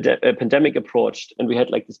 when the pandemic approached and we had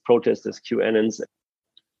like these protesters, QAnons,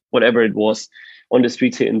 whatever it was, on the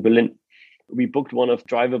streets here in Berlin, we booked one of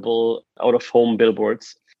drivable out-of-home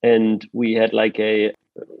billboards, and we had like a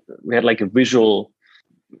visual.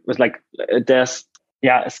 It was like there's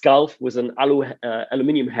a skull with an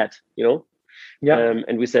aluminium hat, Yeah.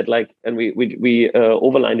 And we said and we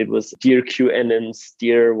overlined it with "Dear QAnons,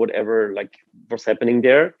 dear whatever, like what's happening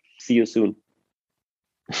there. See you soon."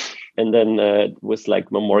 And then with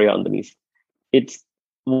like memorial underneath. It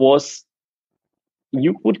was,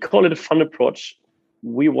 you would call it a fun approach.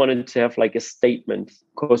 We wanted to have like a statement,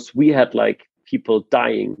 because we had like people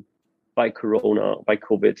dying by Corona, by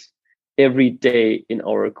COVID, every day in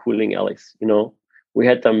our cooling alleys. We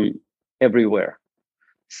had them everywhere.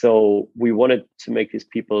 So we wanted to make these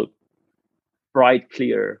people bright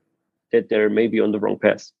clear that they're maybe on the wrong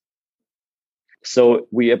path. So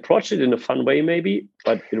we approached it in a fun way, maybe,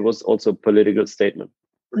 but it was also a political statement.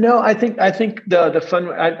 No, I think the fun.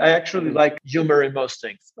 I actually like humor in most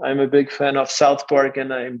things. I'm a big fan of South Park,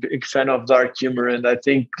 and I'm a big fan of dark humor. And I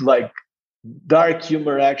think like dark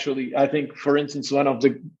humor, actually, I think, for instance, one of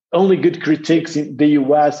the only good critiques in the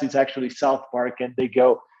US is actually South Park, and they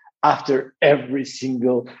go after every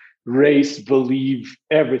single race, belief,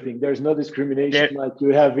 everything. There's no discrimination like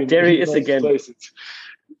you have in there he is again. Places.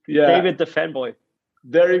 Yeah, David the fanboy.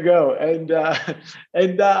 There you go. And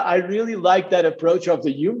I really like that approach of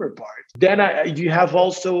the humor part. Then you have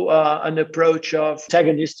also an approach of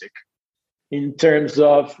antagonistic, in terms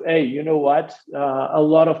of, hey, you know what? A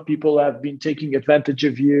lot of people have been taking advantage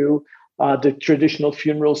of you. The traditional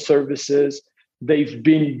funeral services, they've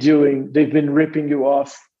been ripping you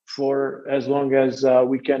off for as long as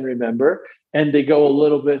we can remember. And they go a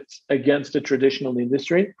little bit against the traditional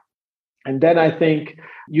industry. And then I think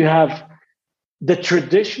you have the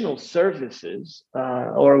traditional services,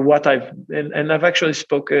 or what I've actually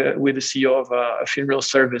spoke with the CEO of a funeral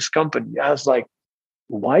service company. I was like,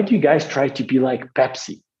 why do you guys try to be like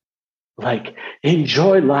Pepsi? Like,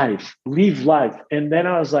 enjoy life, live life. And then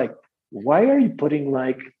I was like, why are you putting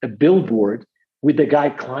like a billboard with the guy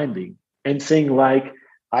climbing and saying like,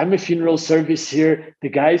 I'm a funeral service here, the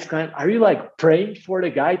guy's climbing. Are you like praying for the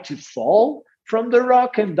guy to fall from the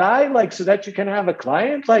rock and die, like, so that you can have a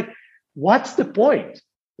client? Like, what's the point?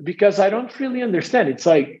 Because I don't really understand. It's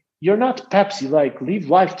like, you're not Pepsi, like live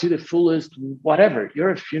life to the fullest, whatever.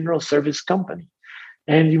 You're a funeral service company.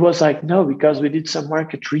 And he was like, no, because we did some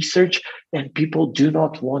market research and people do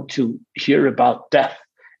not want to hear about death.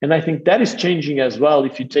 And I think that is changing as well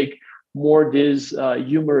if you take more this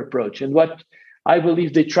humor approach. And what I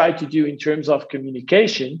believe they try to do in terms of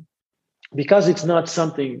communication, because it's not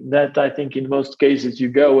something that I think in most cases you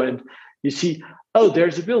go and you see, oh,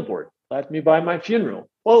 there's a billboard. Let me buy my funeral.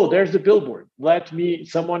 Oh, there's the billboard.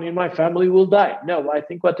 Someone in my family will die. No, I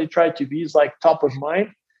think what they try to be is like top of mind,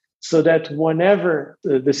 so that whenever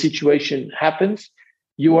the situation happens,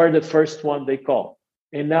 you are the first one they call.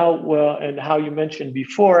 And now, and how you mentioned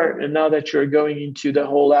before, and now that you're going into the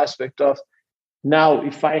whole aspect of now,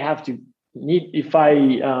 if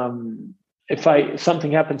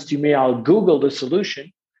something happens to me, I'll Google the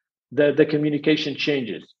solution. The communication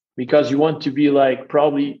changes, because you want to be like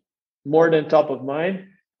probably more than top of mind.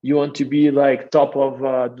 You want to be like top of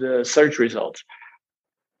the search results.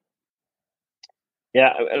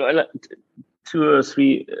 Yeah, 2 or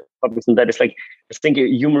 3 topics on that is like, I think a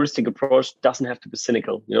humoristic approach doesn't have to be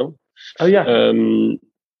cynical, Oh yeah.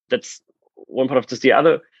 That's one part of this. The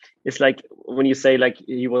other is like when you say like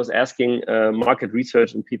he was asking market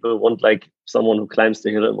research and people want like someone who climbs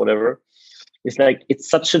the hill and whatever. It's like it's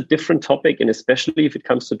such a different topic, and especially if it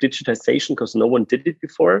comes to digitization, because no one did it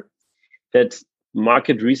before, that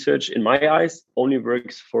market research, in my eyes, only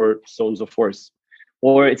works for so and so forth.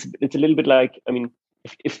 Or it's a little bit like, I mean,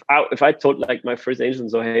 if I told like my first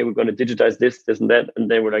agents, so hey, we're going to digitize this and that,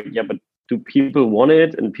 and they were like, yeah, but do people want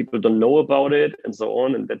it? And people don't know about it, and so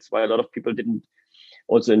on. And that's why a lot of people didn't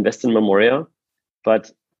also invest in Memoria.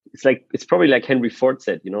 But it's probably like Henry Ford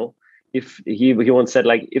said, if he once said,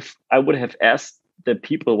 like, if I would have asked the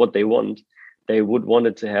people what they want, they would want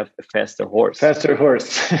it to have a faster horse. Faster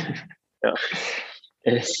horse. Yeah.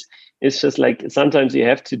 It's just like sometimes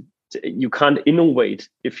you can't innovate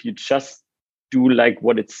if you just do like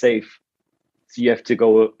what it's safe. So you have to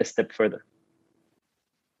go a step further.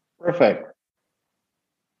 Perfect.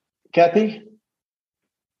 Kathy?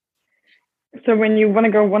 So when you want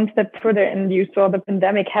to go one step further and you saw the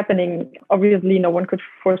pandemic happening, obviously no one could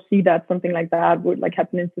foresee that something like that would like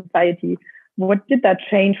happen in society. What did that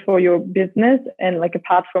change for your business? And like,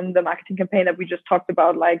 apart from the marketing campaign that we just talked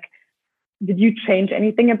about, like, did you change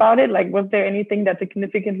anything about it? Like, was there anything that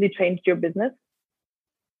significantly changed your business?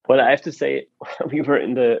 Well, I have to say, we were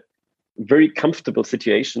in the very comfortable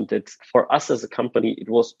situation that for us as a company, it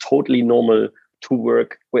was totally normal to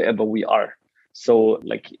work wherever we are. So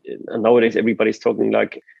like nowadays, everybody's talking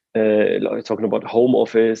talking about home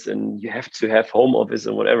office, and you have to have home office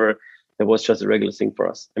and whatever. That was just a regular thing for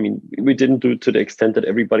us. I mean, we didn't do to the extent that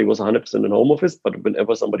everybody was 100% in home office, but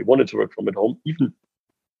whenever somebody wanted to work from at home, even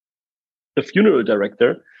the funeral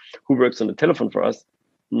director who works on the telephone for us,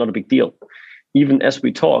 not a big deal. Even as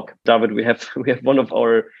we talk, David, we have one of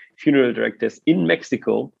our funeral directors in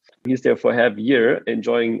Mexico. He's there for half a year,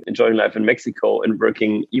 enjoying life in Mexico and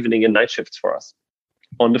working evening and night shifts for us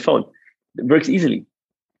on the phone. It works easily.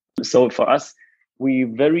 So for us, we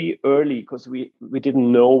very early, because we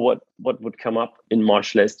didn't know what would come up in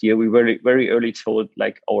March last year. We very, very early told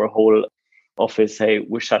like our whole office, hey,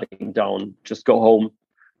 we're shutting down, just go home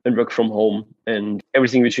and work from home, and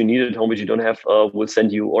everything which you need at home, which you don't have, we'll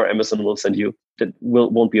send you, or Amazon will send you. That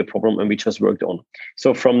won't be a problem, and we just worked on.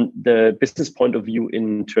 So from the business point of view,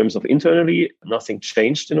 in terms of internally, nothing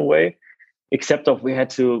changed in a way, except of we had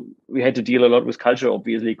to deal a lot with culture,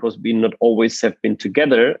 obviously, because we not always have been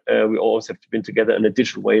together. We always have been together in a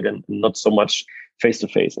digital way, then not so much face to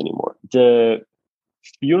face anymore. The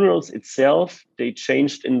funerals itself, they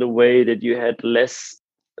changed in the way that you had less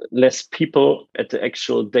people at the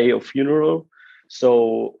actual day of funeral,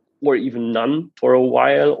 so, or even none for a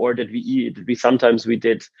while, or that we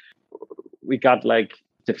got like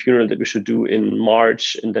the funeral that we should do in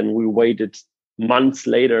March, and then we waited months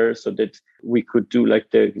later so that we could do like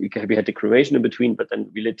we had the cremation in between, but then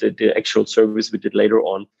we did the actual service we did later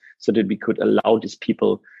on, so that we could allow these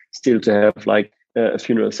people still to have like a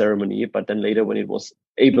funeral ceremony, but then later when we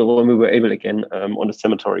were able again on the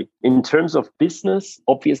cemetery. In terms of business,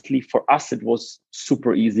 obviously for us it was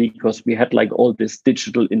super easy because we had like all this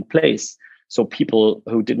digital in place. So people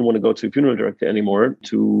who didn't want to go to a funeral director anymore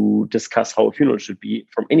to discuss how a funeral should be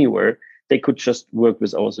from anywhere, they could just work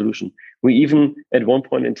with our solution. We even at one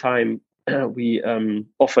point in time we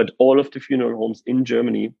offered all of the funeral homes in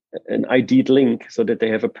Germany an ID'd link, so that they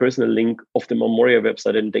have a personal link of the Memoria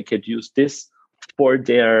website, and they could use this for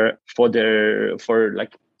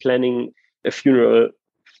like planning a funeral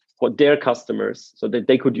for their customers, so that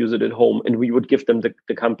they could use it at home, and we would give them the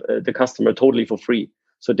customer totally for free,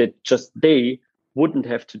 so that just they wouldn't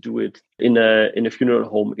have to do it in a funeral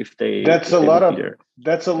home if they. That's a lot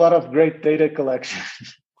of great data collection.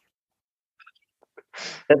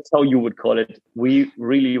 That's how you would call it. We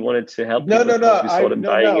really wanted to help. No.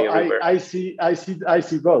 I see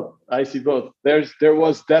both. There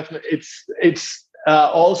was definitely. It's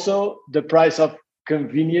also the price of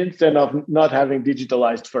convenience and of not having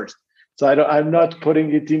digitalized first. So I'm not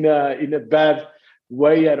putting it in a bad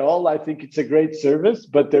way at all. I think it's a great service,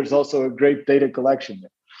 but there's also a great data collection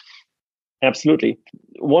there. Absolutely.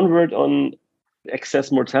 One word on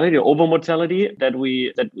excess mortality or over mortality that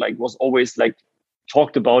was always like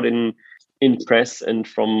talked about in press and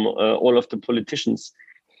from all of the politicians.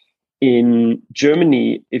 In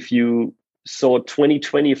Germany, if you saw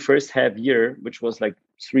 2020 first half year, which was like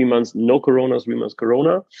 3 months no corona, 3 months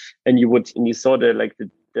corona, and you saw the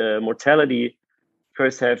mortality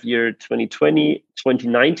first half year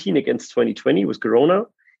 2019 against 2020 was corona,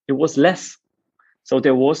 it was less. So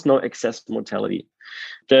there was no excess mortality.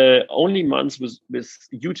 The only months with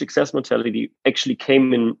huge excess mortality actually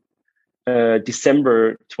came in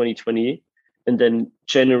December 2020 and then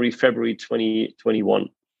January, February 2021.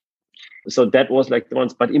 So that was like the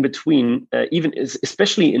ones. But in between, even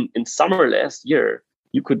especially in summer last year,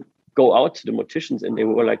 you could go out to the morticians and they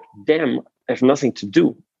were like, damn, I have nothing to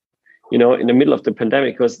do, in the middle of the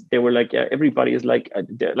pandemic, because they were like, everybody is like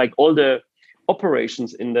all the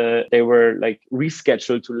operations they were like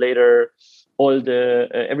rescheduled to later.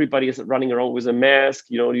 Everybody is running around with a mask,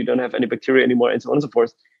 you don't have any bacteria anymore, and so on and so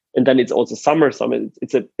forth. And then it's also summer.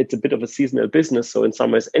 It's a bit of a seasonal business. So in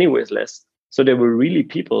summers anyways less. So there were really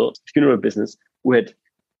people, funeral business, who had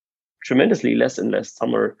tremendously less and less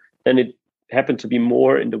summer. Then it happened to be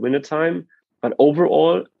more in the wintertime. But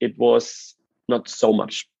overall, it was not so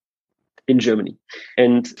much in Germany.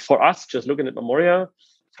 And for us, just looking at Memoria,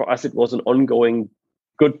 for us, it was an ongoing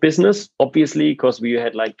good business, obviously, because we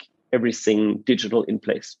had like everything digital in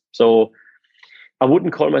place. So I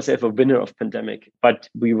wouldn't call myself a winner of pandemic, but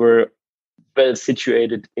we were well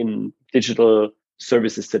situated in digital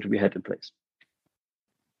services that we had in place.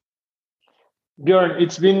 Björn,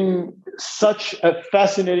 it's been such a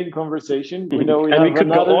fascinating conversation. We know we could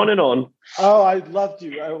go on and on. Oh, I'd love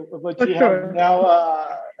to. But you have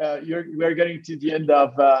now, we're getting to the end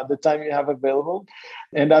of the time you have available.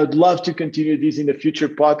 And I would love to continue this in the future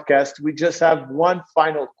podcast. We just have one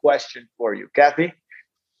final question for you. Kathy?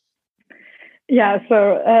 Yeah,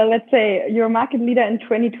 so let's say you're a market leader in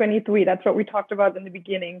 2023. That's what we talked about in the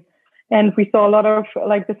beginning. And we saw a lot of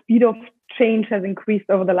like the speed of change has increased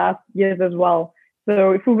over the last years as well.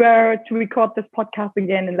 So if we were to record this podcast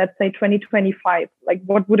again in, let's say, 2025, like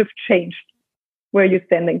what would have changed? Where are you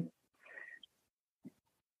standing?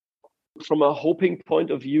 From a hoping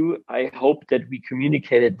point of view, I hope that we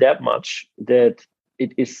communicated that much that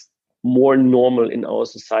it is more normal in our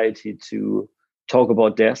society to talk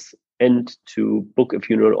about death and to book a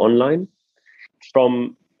funeral online.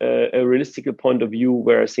 From a realistic point of view,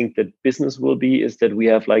 where I think that business will be, is that we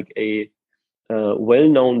have like a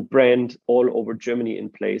well-known brand all over Germany in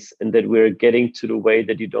place, and that we're getting to the way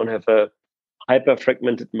that you don't have a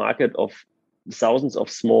hyper-fragmented market of thousands of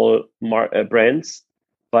small brands,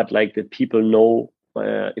 but like that people know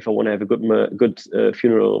if I want to have a good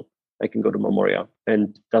funeral, I can go to Memoria,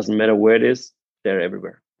 and doesn't matter where it is, they're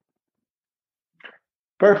everywhere.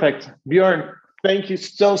 Perfect. Björn, thank you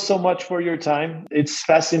so much for your time. It's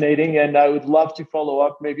fascinating. And I would love to follow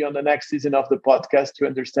up maybe on the next season of the podcast to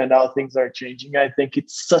understand how things are changing. I think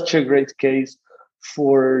it's such a great case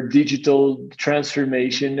for digital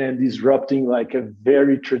transformation and disrupting like a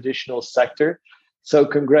very traditional sector. So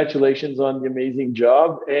congratulations on the amazing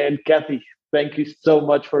job. And Kathy, thank you so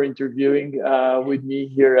much for interviewing with me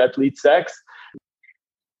here at LeadSex.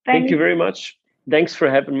 Thank you very much. Thanks for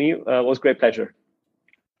having me. It was a great pleasure.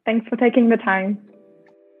 Thanks for taking the time.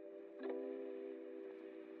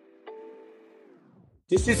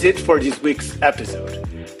 This is it for this week's episode.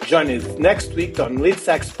 Join us next week on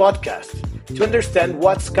LeadSex podcast to understand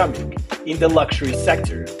what's coming in the luxury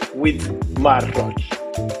sector with Mar Roch.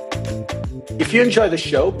 If you enjoy the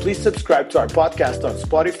show, please subscribe to our podcast on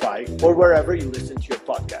Spotify or wherever you listen to your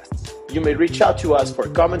podcasts. You may reach out to us for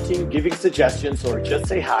commenting, giving suggestions, or just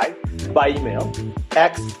say hi by email,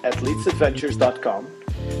 x@leadsadventures.com,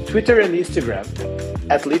 Twitter and Instagram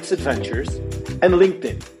 @LeadsAdventures, and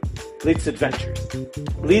LinkedIn, Leads Adventures.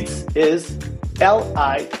 Leads is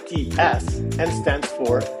LITS and stands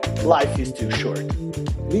for Life is Too Short.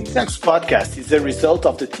 LeadSex podcast is a result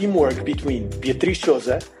of the teamwork between Beatrice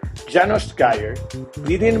Souza, Janos Geyer,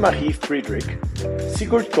 Lydian Marie Friedrich,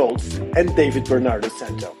 Sigurd Koltz, and David Bernardo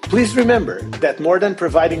Santo. Please remember that more than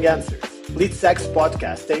providing answers, LeadSex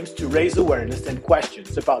podcast aims to raise awareness and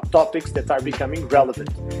questions about topics that are becoming relevant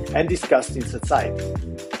and discussed in society.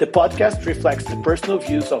 The podcast reflects the personal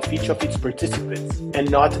views of each of its participants and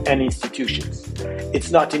not any institutions. It's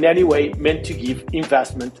not in any way meant to give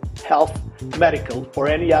investment, health, medical, or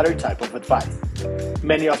any other type of advice.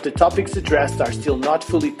 Many of the topics addressed are still not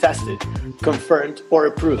fully tested, confirmed, or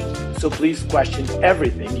approved, so please question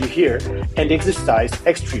everything you hear and exercise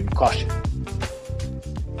extreme caution.